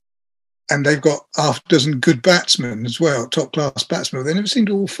 And they've got half a dozen good batsmen as well, top class batsmen. They never seem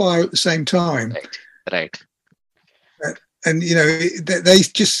to all fire at the same time. Right. And, they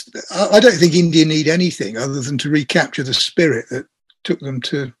just, I don't think India need anything other than to recapture the spirit that took them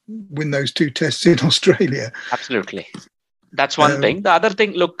to win those 2 tests in Australia. Absolutely. That's one thing. The other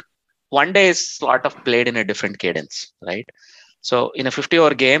thing, look, one day is sort of played in a different cadence, right? So in a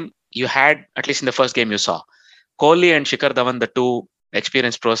 50-over game, you had, at least in the first game you saw, Kohli and Shikhar Dhawan, the 2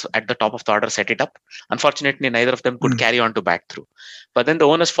 experienced pros at the top of the order, set it up. Unfortunately, neither of them could carry on to bat through. But then the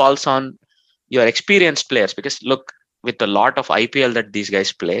onus falls on your experienced players, because look, with a lot of IPL that these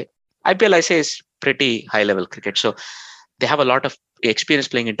guys play, IPL, I say, is pretty high level cricket. So they have a lot of experience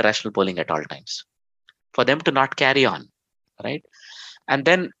playing international bowling at all times. For them to not carry on, right? And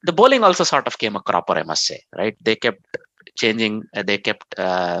then the bowling also sort of came a cropper, I must say, right? They kept changing,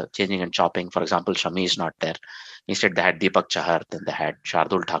 changing and chopping. For example, Shami is not there. Instead, they had Deepak Chahar, then they had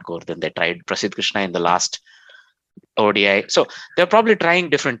Shardul Thakur, then they tried Prasidh Krishna in the last ODI. So they're probably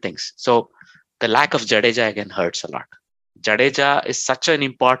trying different things. So the lack of Jadeja again hurts a lot. Jadeja is such an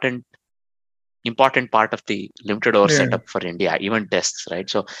important part of the limited over setup for India, even tests, right?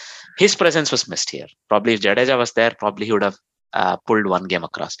 So his presence was missed here. Probably if Jadeja was there, probably he would have pulled 1 game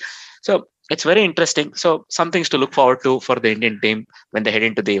across. So it's very interesting. So some things to look forward to for the Indian team when they head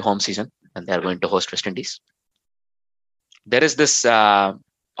into the home season and they're going to host West Indies. There is this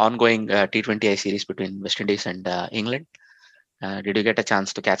ongoing T20I series between West Indies and England. Did you get a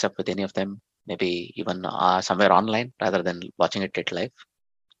chance to catch up with any of them? Maybe even somewhere online rather than watching it live?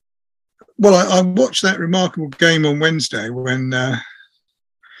 Well, I watched that remarkable game on Wednesday when the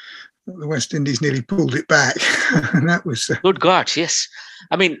West Indies nearly pulled it back. And that was... Good God, yes.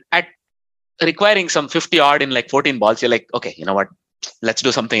 I mean, at requiring some 50 odd in like 14 balls, you're like, okay, you know what? Let's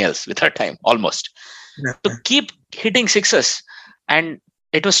do something else with our time, almost. Yeah. To keep hitting sixes. And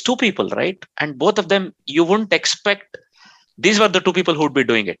it was 2 people, right? And both of them, you wouldn't expect... These were the 2 people who would be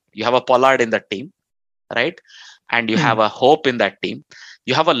doing it. You have a Pollard in that team, right? And you have a Hope in that team.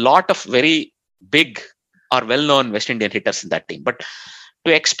 You have a lot of very big or well-known West Indian hitters in that team. But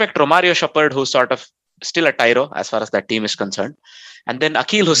to expect Romario Shepherd, who's sort of still a tyro as far as that team is concerned, and then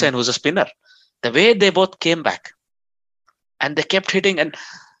Akil Hussain, who's a spinner, the way they both came back and they kept hitting, and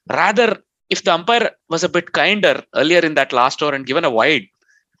rather, if the umpire was a bit kinder earlier in that last over and given a wide,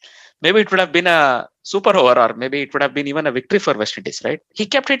 maybe it would have been a super over, or maybe it would have been even a victory for West Indies, right? He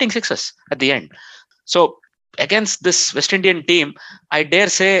kept hitting sixes at the end. So against this West Indian team, I dare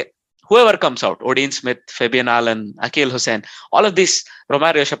say whoever comes out, Odin Smith, Fabian Allen, Akil Hussain, all of these,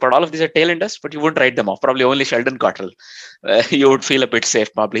 Romario Shepherd, all of these are tail-enders, but you wouldn't write them off. Probably only Sheldon Cottrell. You would feel a bit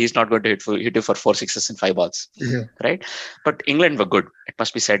safe. Probably he's not going to hit you for 4 sixes in 5 balls, right? But England were good, it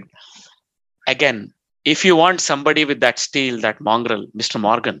must be said. Again, if you want somebody with that steel, that mongrel, Mr.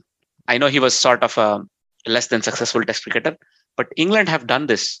 Morgan, I know he was sort of a less than successful test cricketer, but England have done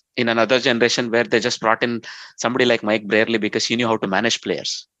this in another generation where they just brought in somebody like Mike Brearley because he knew how to manage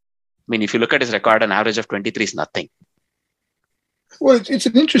players. I mean, if you look at his record, an average of 23 is nothing. Well, it's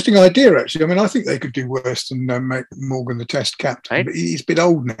an interesting idea, actually. I mean, I think they could do worse than make Morgan the test captain. Right? But he's a bit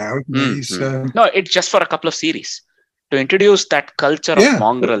old now, isn't he? No, it's just for a couple of series. To introduce that culture of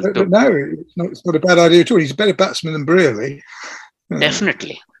mongrel. But no, it's not a bad idea at all. He's a better batsman than Brearley.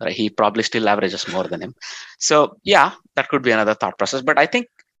 Definitely. He probably still averages more than him. So, yeah, that could be another thought process. But I think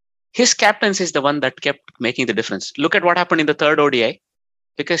his captaincy is the one that kept making the difference. Look at what happened in the 3rd ODI.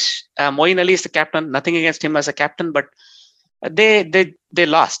 Because Moeen Ali is the captain. Nothing against him as a captain, but they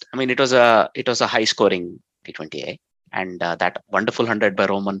lost. I mean, it was a high scoring T20A, and that wonderful 100 by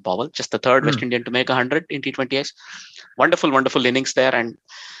Roman Powell, just the 3rd West Indian to make 100 in T20As. Wonderful innings there, and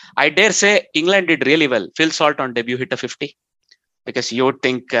I dare say England did really well. Phil Salt on debut hit a 50, because you would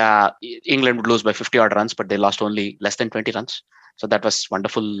think England would lose by 50 odd runs, but they lost only less than 20 runs. So that was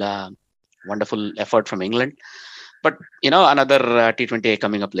wonderful effort from England. But, another T20A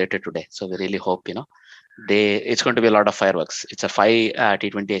coming up later today. So we really hope, it's going to be a lot of fireworks. It's a 5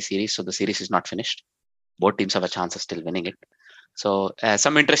 T20A series. So the series is not finished. Both teams have a chance of still winning it. So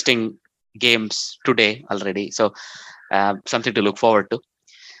some interesting games today already. So something to look forward to.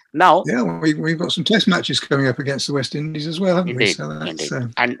 Now, yeah, we've got some test matches coming up against the West Indies as well, haven't we? indeed, So that's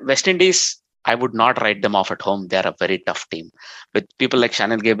indeed. And West Indies, I would not write them off at home. They are a very tough team. With people like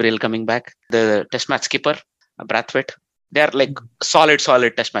Shannon Gabriel coming back, the test match skipper, Brathwaite, they are like solid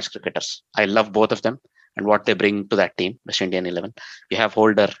test match cricketers. I love both of them and what they bring to that team, West Indian 11. You have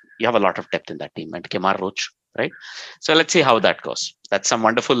Holder, you have a lot of depth in that team, and Kemar Roach, right? So let's see how that goes. That's some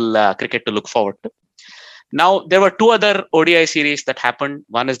wonderful cricket to look forward to. Now, there were two other ODI series that happened.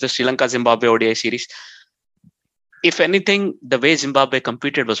 One is the Sri Lanka-Zimbabwe ODI series. If anything, the way Zimbabwe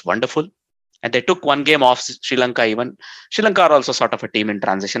competed was wonderful. And they took one game off Sri Lanka even. Sri Lanka are also sort of a team in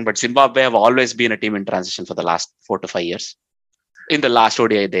transition, but Zimbabwe have always been a team in transition for the last 4 to 5 years. In the last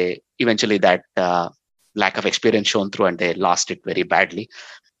ODI, they eventually that lack of experience shown through and they lost it very badly.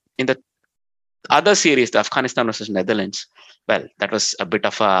 In the other series, the Afghanistan versus Netherlands, well, that was a bit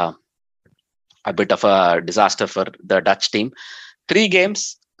of a disaster for the Dutch team. 3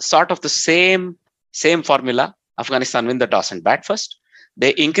 games, sort of the same formula. Afghanistan win the toss and bat first.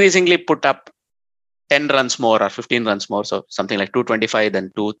 They increasingly put up 10 runs more or 15 runs more. So something like 225,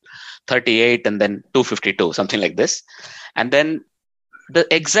 then 238, and then 252, something like this. And then the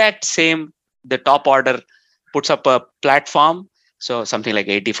exact same, the top order puts up a platform. So something like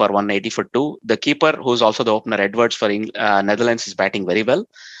 80 for 1, 80 for 2. The keeper, who's also the opener, Edwards for Netherlands, is batting very well.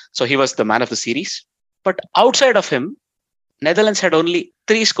 So he was the man of the series. But outside of him, Netherlands had only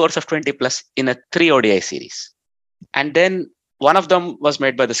 3 scores of 20 plus in a 3 ODI series. And then one of them was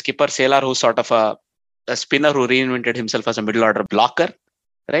made by the skipper, Sailor, who's sort of a spinner who reinvented himself as a middle order blocker,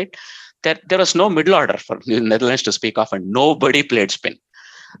 right? There was no middle order for the Netherlands to speak of, and nobody played spin.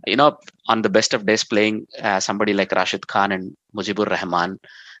 On the best of days, playing somebody like Rashid Khan and Mujibur Rahman,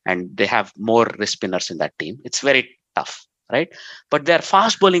 and they have more wrist spinners in that team. It's very tough, right? But their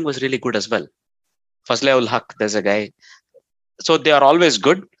fast bowling was really good as well. Fazle ul Haq, there's a guy. So they are always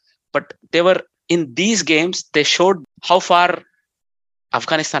good, but they were in these games, they showed how far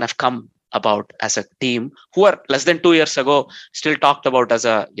Afghanistan have come about as a team who are less than 2 years ago still talked about as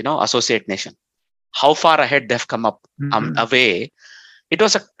a associate nation. How far ahead they've come up away.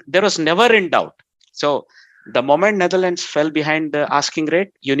 There was never in doubt. So the moment Netherlands fell behind the asking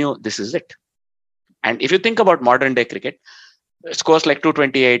rate, you knew this is it. And if you think about modern day cricket, scores like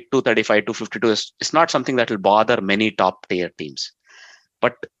 228, 235, 252 is not something that will bother many top tier teams.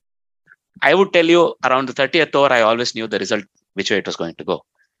 But I would tell you around the 30th over, I always knew the result, which way it was going to go.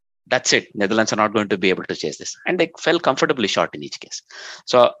 That's it. Netherlands are not going to be able to chase this. And they fell comfortably short in each case.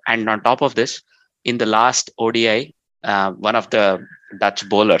 So, and on top of this, in the last ODI, one of the Dutch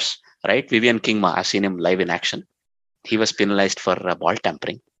bowlers, right, Vivian Kingma, I've seen him live in action. He was penalized for ball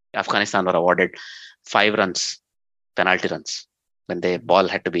tampering. Afghanistan were awarded 5 runs, penalty runs, when the ball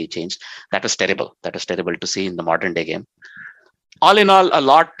had to be changed. That was terrible. That was terrible to see in the modern day game. All in all, a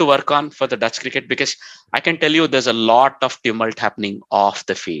lot to work on for the Dutch cricket, because I can tell you there's a lot of tumult happening off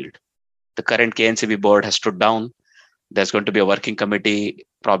the field. The current KNCB board has stood down. There's going to be a working committee,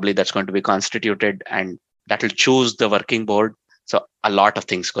 probably that's going to be constituted, and that will choose the working board. So a lot of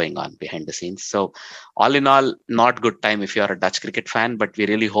things going on behind the scenes. So all in all, not good time if you are a Dutch cricket fan, but we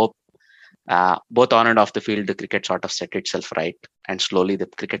really hope both on and off the field, the cricket sort of set itself right, and slowly the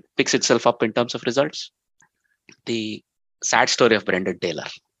cricket picks itself up in terms of results. The sad story of Brendan Taylor.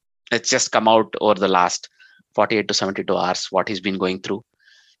 It's just come out over the last 48 to 72 hours, what he's been going through.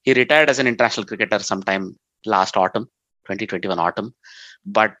 He retired as an international cricketer sometime last autumn, 2021 autumn.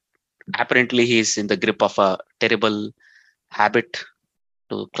 But apparently he's in the grip of a terrible habit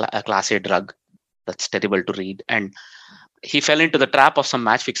to a class A drug. That's terrible to read. And he fell into the trap of some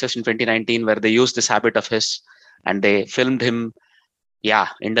match fixers in 2019 where they used this habit of his and they filmed him,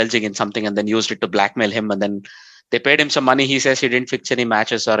 indulging in something, and then used it to blackmail him. And then they paid him some money. He says he didn't fix any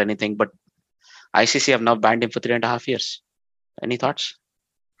matches or anything, but ICC have now banned him for 3.5 years. Any thoughts?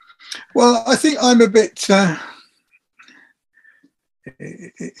 Well, I think I'm a bit...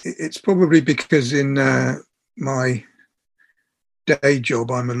 it's probably because in my day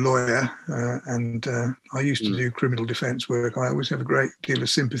job, I'm a lawyer, and I used to do criminal defence work. I always have a great deal of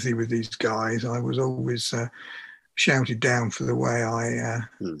sympathy with these guys. I was always shouted down for the way I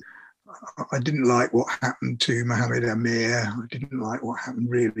didn't like what happened to Mohammed Amir. I didn't like what happened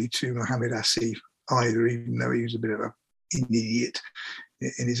really to Mohammed Asif either, even though he was a bit of an idiot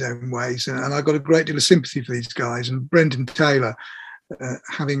in his own ways. And I got a great deal of sympathy for these guys. And Brendan Taylor,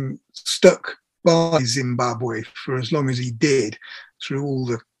 having stuck by Zimbabwe for as long as he did, through all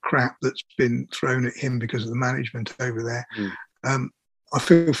the crap that's been thrown at him because of the management over there, I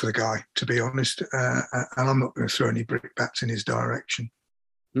feel for the guy, to be honest, and I'm not going to throw any brickbats in his direction.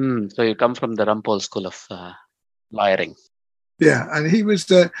 So you come from the Rumpole school of lawyering. Yeah, and he was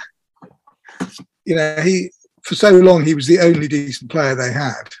he for so long he was the only decent player they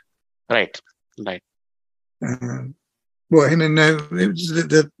had. Right. Well, him and it was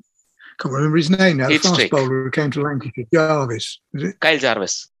the can't remember his name now. The Heath fast Streak. bowler who came to Lancashire, Jarvis, is it? Kyle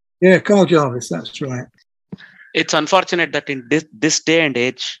Jarvis. Yeah, Carl Jarvis. That's right. It's unfortunate that in this day and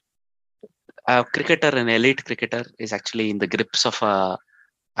age, a cricketer, an elite cricketer, is actually in the grips of a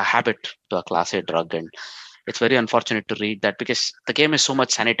habit to a class A drug, and it's very unfortunate to read that because the game is so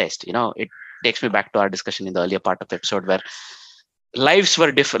much sanitized. It takes me back to our discussion in the earlier part of the episode where lives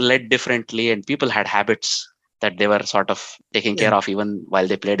were led differently and people had habits that they were sort of taking care of even while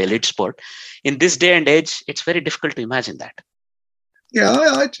they played elite sport. In this day and age, it's very difficult to imagine that. Yeah,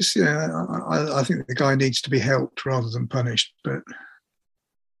 I just, I think the guy needs to be helped rather than punished, but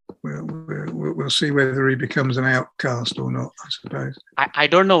we'll see whether he becomes an outcast or not, I suppose. I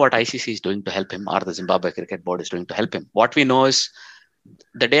don't know what ICC is doing to help him or the Zimbabwe Cricket Board is doing to help him. What we know is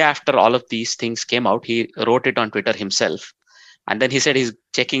the day after all of these things came out, he wrote it on Twitter himself. And then he said he's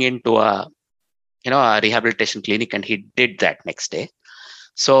checking into a rehabilitation clinic, and he did that next day.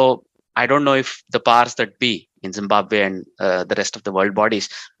 So I don't know if the powers that be in Zimbabwe and the rest of the world bodies,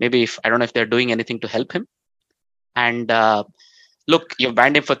 I don't know if they're doing anything to help him. And look, you've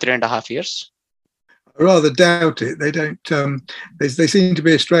banned him for 3.5 years. I rather doubt it. They don't. They seem to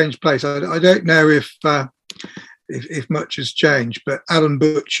be a strange place. I don't know if much has changed, but Alan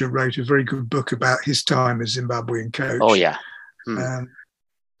Butcher wrote a very good book about his time as Zimbabwean coach. Oh yeah.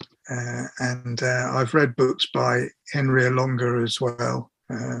 And I've read books by Henry Alonga as well.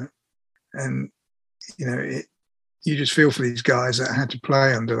 And you just feel for these guys that had to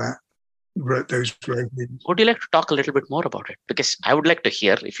play under those regimes. Would you like to talk a little bit more about it? Because I would like to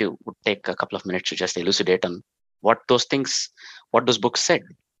hear, if you would take a couple of minutes to just elucidate on what those books said,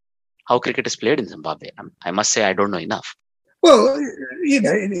 how cricket is played in Zimbabwe. I must say I don't know enough. Well,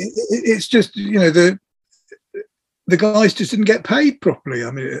 it's just, the guys just didn't get paid properly.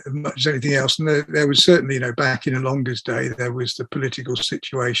 I mean, as much as anything else. And there was certainly, back in Alonga's day, there was the political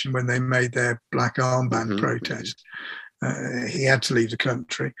situation when they made their black armband protest. He had to leave the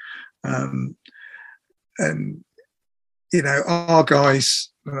country. And our guys,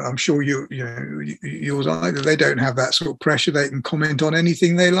 I'm sure yours either, they don't have that sort of pressure. They can comment on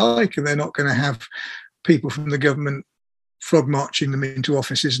anything they like, and they're not going to have people from the government frog marching them into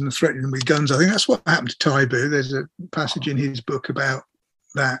offices and threatening them with guns. I think that's what happened to Taibu. There's a passage in his book about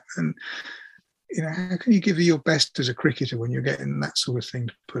that. And how can you give your best as a cricketer when you're getting that sort of thing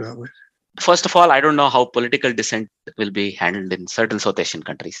to put up with? First of all, I don't know how political dissent will be handled in certain South Asian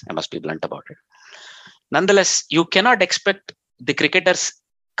countries. I must be blunt about it. Nonetheless, you cannot expect the cricketers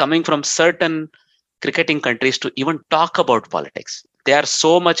coming from certain cricketing countries to even talk about politics. They are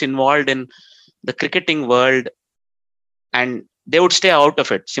so much involved in the cricketing world, and they would stay out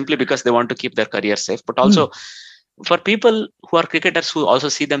of it simply because they want to keep their career safe. But also for people who are cricketers who also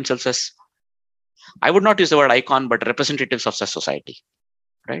see themselves as, I would not use the word icon, but representatives of the society,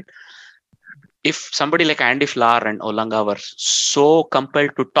 right? If somebody like Andy Flower and Olanga were so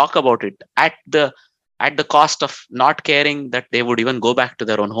compelled to talk about it at the cost of not caring that they would even go back to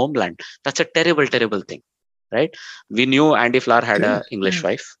their own homeland, that's a terrible, terrible thing, right? We knew Andy Flower had an English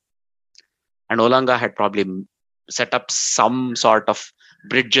wife, and Olanga had probably set up some sort of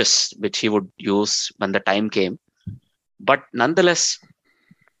bridges which he would use when the time came. But nonetheless,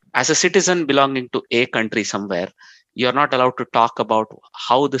 as a citizen belonging to a country somewhere, you're not allowed to talk about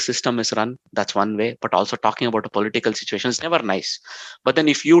how the system is run. That's one way. But also talking about a political situation is never nice. But then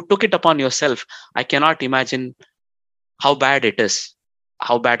if you took it upon yourself, I cannot imagine how bad it is,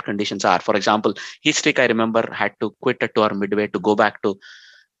 how bad conditions are. For example, Heath Streak, I remember, had to quit a tour midway to go back to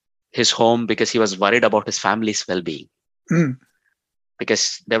his home because he was worried about his family's well-being.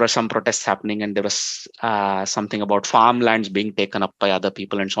 Because there were some protests happening, and there was something about farmlands being taken up by other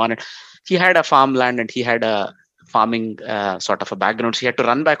people and so on. And he had a farmland and he had a farming sort of a background. So he had to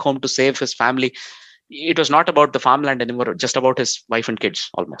run back home to save his family. It was not about the farmland anymore, just about his wife and kids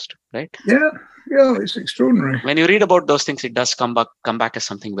almost, right? Yeah, it's extraordinary. When you read about those things, it does come back as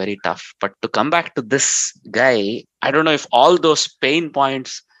something very tough. But to come back to this guy, I don't know if all those pain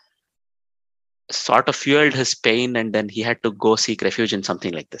points sort of fueled his pain, and then he had to go seek refuge in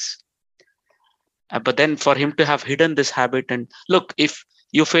something like this. But then for him to have hidden this habit, and look, if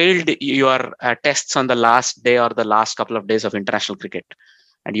you failed your tests on the last day or the last couple of days of international cricket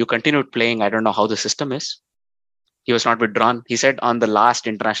and you continued playing, I don't know how the system is. He was not withdrawn. He said on the last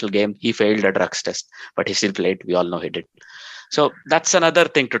international game, he failed a drugs test, but he still played. We all know he did. So that's another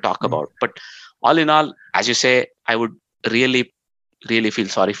thing to talk about. But all in all, as you say, I would really really feel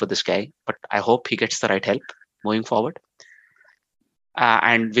sorry for this guy, but I hope he gets the right help moving forward.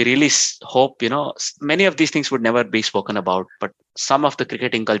 And we really hope, many of these things would never be spoken about, but some of the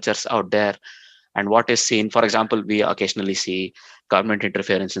cricketing cultures out there and what is seen, for example, we occasionally see government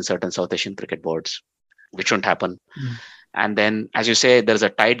interference in certain South Asian cricket boards, which shouldn't happen. And then, as you say, there's a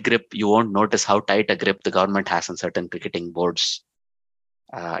tight grip. You won't notice how tight a grip the government has on certain cricketing boards,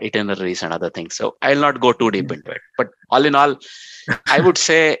 itineraries and other things. So I'll not go too deep into it. But all in all, I would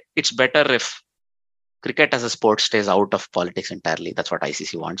say it's better if cricket as a sport stays out of politics entirely. That's what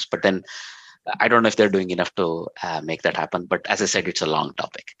ICC wants. But then I don't know if they're doing enough to make that happen. But as I said, it's a long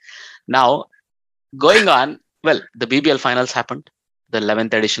topic. Now, going on, well, the BBL finals happened. The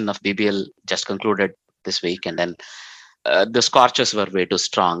 11th edition of BBL just concluded this week. And then the Scorchers were way too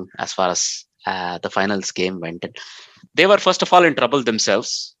strong as far as the finals game went. And they were, first of all, in trouble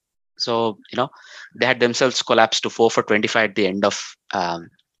themselves. So, they had themselves collapsed to 4 for 25 at the end of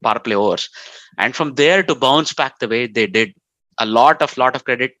power play overs. And from there to bounce back the way they did, a lot of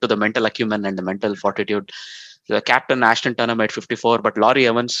credit to the mental acumen and the mental fortitude. The captain, Ashton Turner, made 54, but Laurie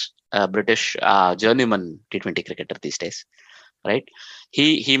Evans, British journeyman T20 cricketer these days, right?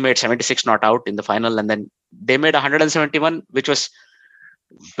 He made 76 not out in the final, and then they made 171, which was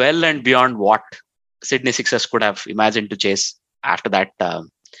well and beyond what Sydney Sixers could have imagined to chase after that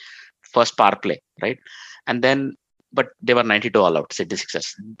first power play, right? And then, but they were 92 all out, Sydney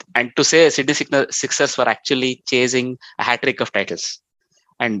Sixers. And to say Sydney Sixers were actually chasing a hat-trick of titles,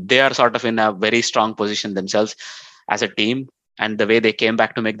 and they are sort of in a very strong position themselves as a team. And the way they came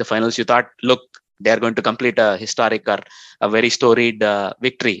back to make the finals, you thought, look, they're going to complete a historic or a very storied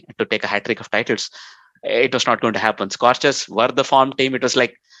victory to take a hat-trick of titles. It was not going to happen. Scorchers were the form team. It was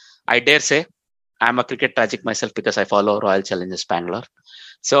like, I dare say, I'm a cricket tragic myself because I follow Royal Challengers Bangalore.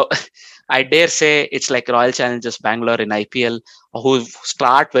 So I dare say it's like Royal Challengers Bangalore in IPL, who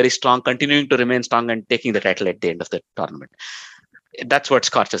start very strong, continuing to remain strong and taking the title at the end of the tournament. That's what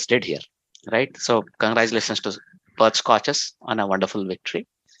Scorchers did here, right? So congratulations to Perth Scorchers on a wonderful victory.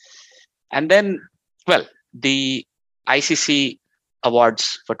 And then, well, the ICC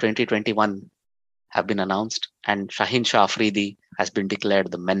awards for 2021 have been announced, and Shaheen Shah Afridi has been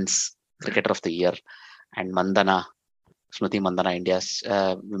declared the men's cricketer of the year, and Smriti Mandhana, India's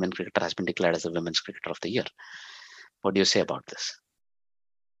women cricketer, has been declared as the women's cricketer of the year. What do you say about this?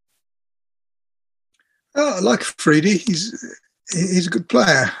 I like Afridi. He's a good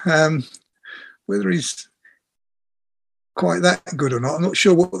player. Whether he's quite that good or not, I'm not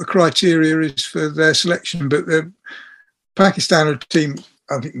sure what the criteria is for their selection, but the Pakistan are a team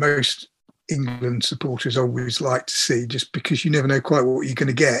I think most England supporters always like to see, just because you never know quite what you're going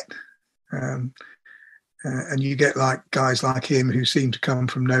to get. And you get like guys like him who seem to come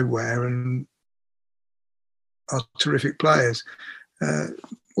from nowhere and are terrific players.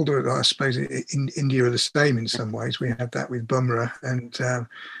 Although I suppose in India are the same in some ways. We had that with Bumrah and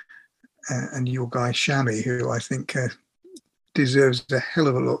your guy Shami, who I think deserves a hell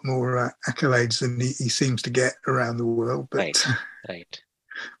of a lot more accolades than he seems to get around the world. But, right.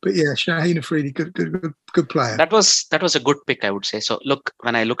 But yeah, Shaheen Afridi, good player. That was a good pick, I would say. So look,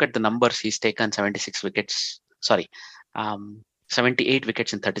 when I look at the numbers, he's taken 78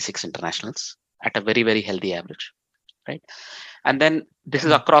 wickets in 36 internationals at a very, very healthy average, right? And then this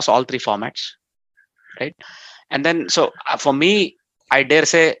is across all three formats, right? And then, so for me, I dare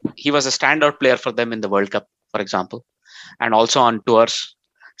say he was a standout player for them in the World Cup, for example, and also on tours.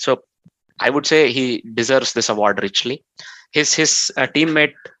 So I would say he deserves this award richly. His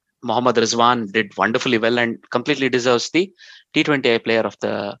teammate Mohammad Rizwan did wonderfully well and completely deserves the T20I Player of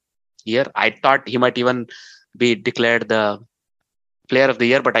the Year. I thought he might even be declared the Player of the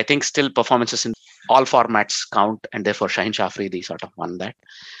Year, but I think still performances in all formats count, and therefore Shaheen Shah Afridi sort of won that.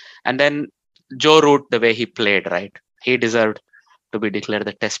 And then Joe Root, the way he played, right, he deserved to be declared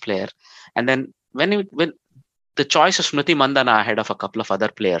the Test Player. And then when the choice of Smriti Mandhana ahead of a couple of other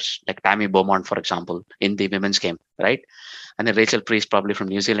players like Tammy Beaumont, for example, in the women's game, right? And then Rachel Priest, probably from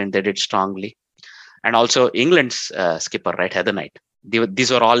New Zealand, they did strongly. And also England's skipper, right, Heather Knight. These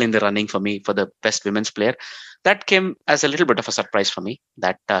were all in the running for me for the best women's player. That came as a little bit of a surprise for me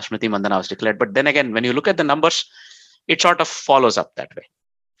that Smriti Mandhana was declared. But then again, when you look at the numbers, it sort of follows up that way,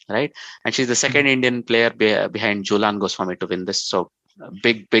 right? And she's the second Indian player behind Jhulan Goswami to win this. So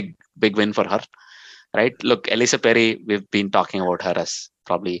big win for her. Right. Look, Elisa Perry, we've been talking about her as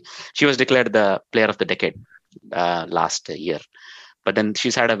probably she was declared the player of the decade last year, but then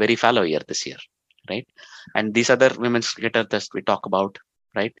she's had a very fallow year this year. Right. And these other women's cricketers that we talk about,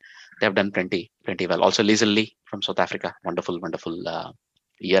 right, they have done plenty well. Also, Liesl Lee from South Africa, wonderful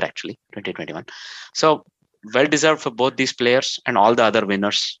year actually, 2021. So well deserved for both these players and all the other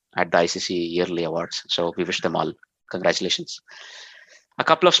winners at the ICC yearly awards. So we wish them all congratulations. A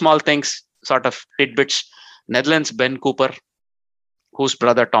couple of small things, sort of tidbits. Netherlands, Ben Cooper, whose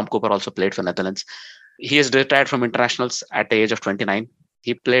brother Tom Cooper also played for Netherlands. He is retired from internationals at the age of 29.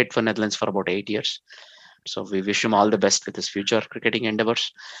 He played for Netherlands for about 8 years. So we wish him all the best with his future cricketing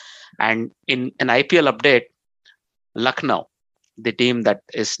endeavors. And in an IPL update, Lucknow, the team that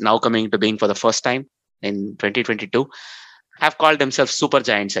is now coming to being for the first time in 2022, have called themselves Super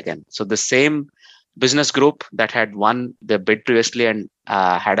Giants again. So the same business group that had won the bid previously and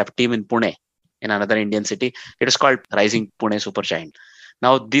had a team in Pune, in another Indian city, it is called Rising Pune Super Giant.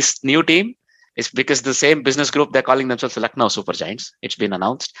 Now this new team is because the same business group, they're calling themselves Lucknow Super Giants. It's been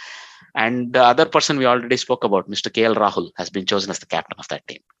announced. And the other person we already spoke about, Mr. KL Rahul, has been chosen as the captain of that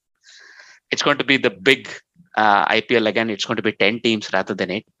team. It's going to be the big IPL again. It's going to be 10 teams rather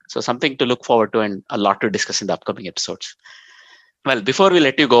than 8. So something to look forward to and a lot to discuss in the upcoming episodes. Well, before we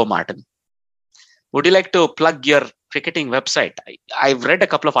let you go, Martin, would you like to plug your cricketing website? I've read a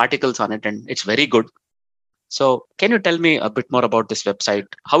couple of articles on it and it's very good. So can you tell me a bit more about this website,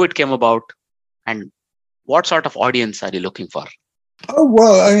 how it came about, and what sort of audience are you looking for? Oh,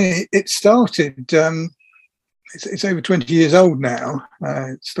 well, I mean, it started, it's over 20 years old now.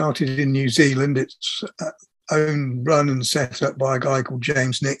 It started in New Zealand. It's owned, run and set up by a guy called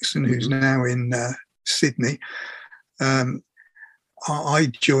James Nixon, who's now in Sydney.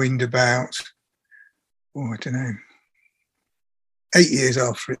 I joined about, I don't know, 8 years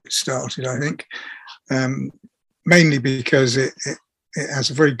after it started, I think, mainly because it has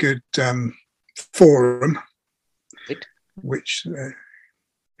a very good forum, which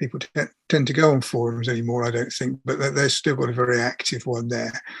people tend to go on forums anymore, I don't think, but they've still got a very active one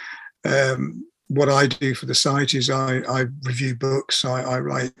there. What I do for the site is I review books. I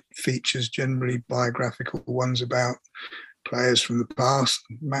write features, generally biographical ones about players from the past,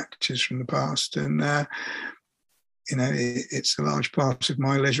 matches from the past, and it's a large part of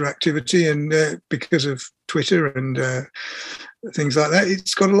my leisure activity. And because of Twitter and things like that,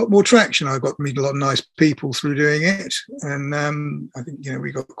 it's got a lot more traction. I've got to meet a lot of nice people through doing it, and I think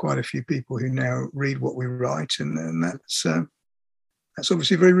we got quite a few people who now read what we write, and that's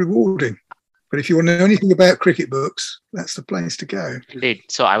obviously very rewarding. But if you want to know anything about cricket books, that's the place to go. Indeed.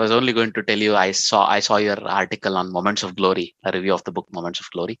 So I was only going to tell you, I saw your article on Moments of Glory, a review of the book Moments of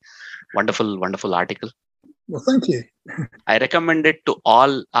Glory. Wonderful, wonderful article. Well, thank you. I recommend it to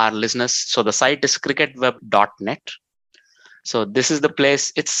all our listeners. So the site is cricketweb.net. So this is the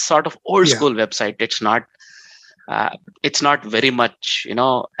place. It's sort of old school website. It's not very much,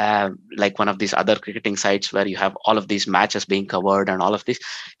 like one of these other cricketing sites where you have all of these matches being covered and all of this.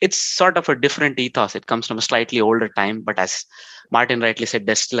 It's sort of a different ethos. It comes from a slightly older time, but as Martin rightly said,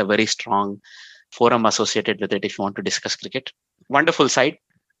 there's still a very strong forum associated with it if you want to discuss cricket. Wonderful site.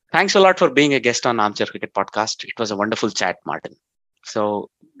 Thanks a lot for being a guest on Armchair Cricket Podcast. It was a wonderful chat, Martin. So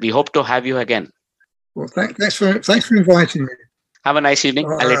we hope to have you again. Well, thanks for inviting me. Have a nice evening.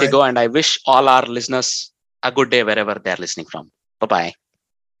 I'll let you go, and I wish all our listeners a good day wherever they're listening from. Bye-bye.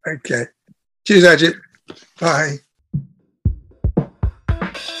 Okay. Cheers, Ajit. Bye.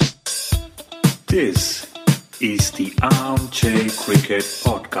 This is the Armchair Cricket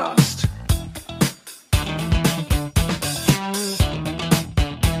Podcast.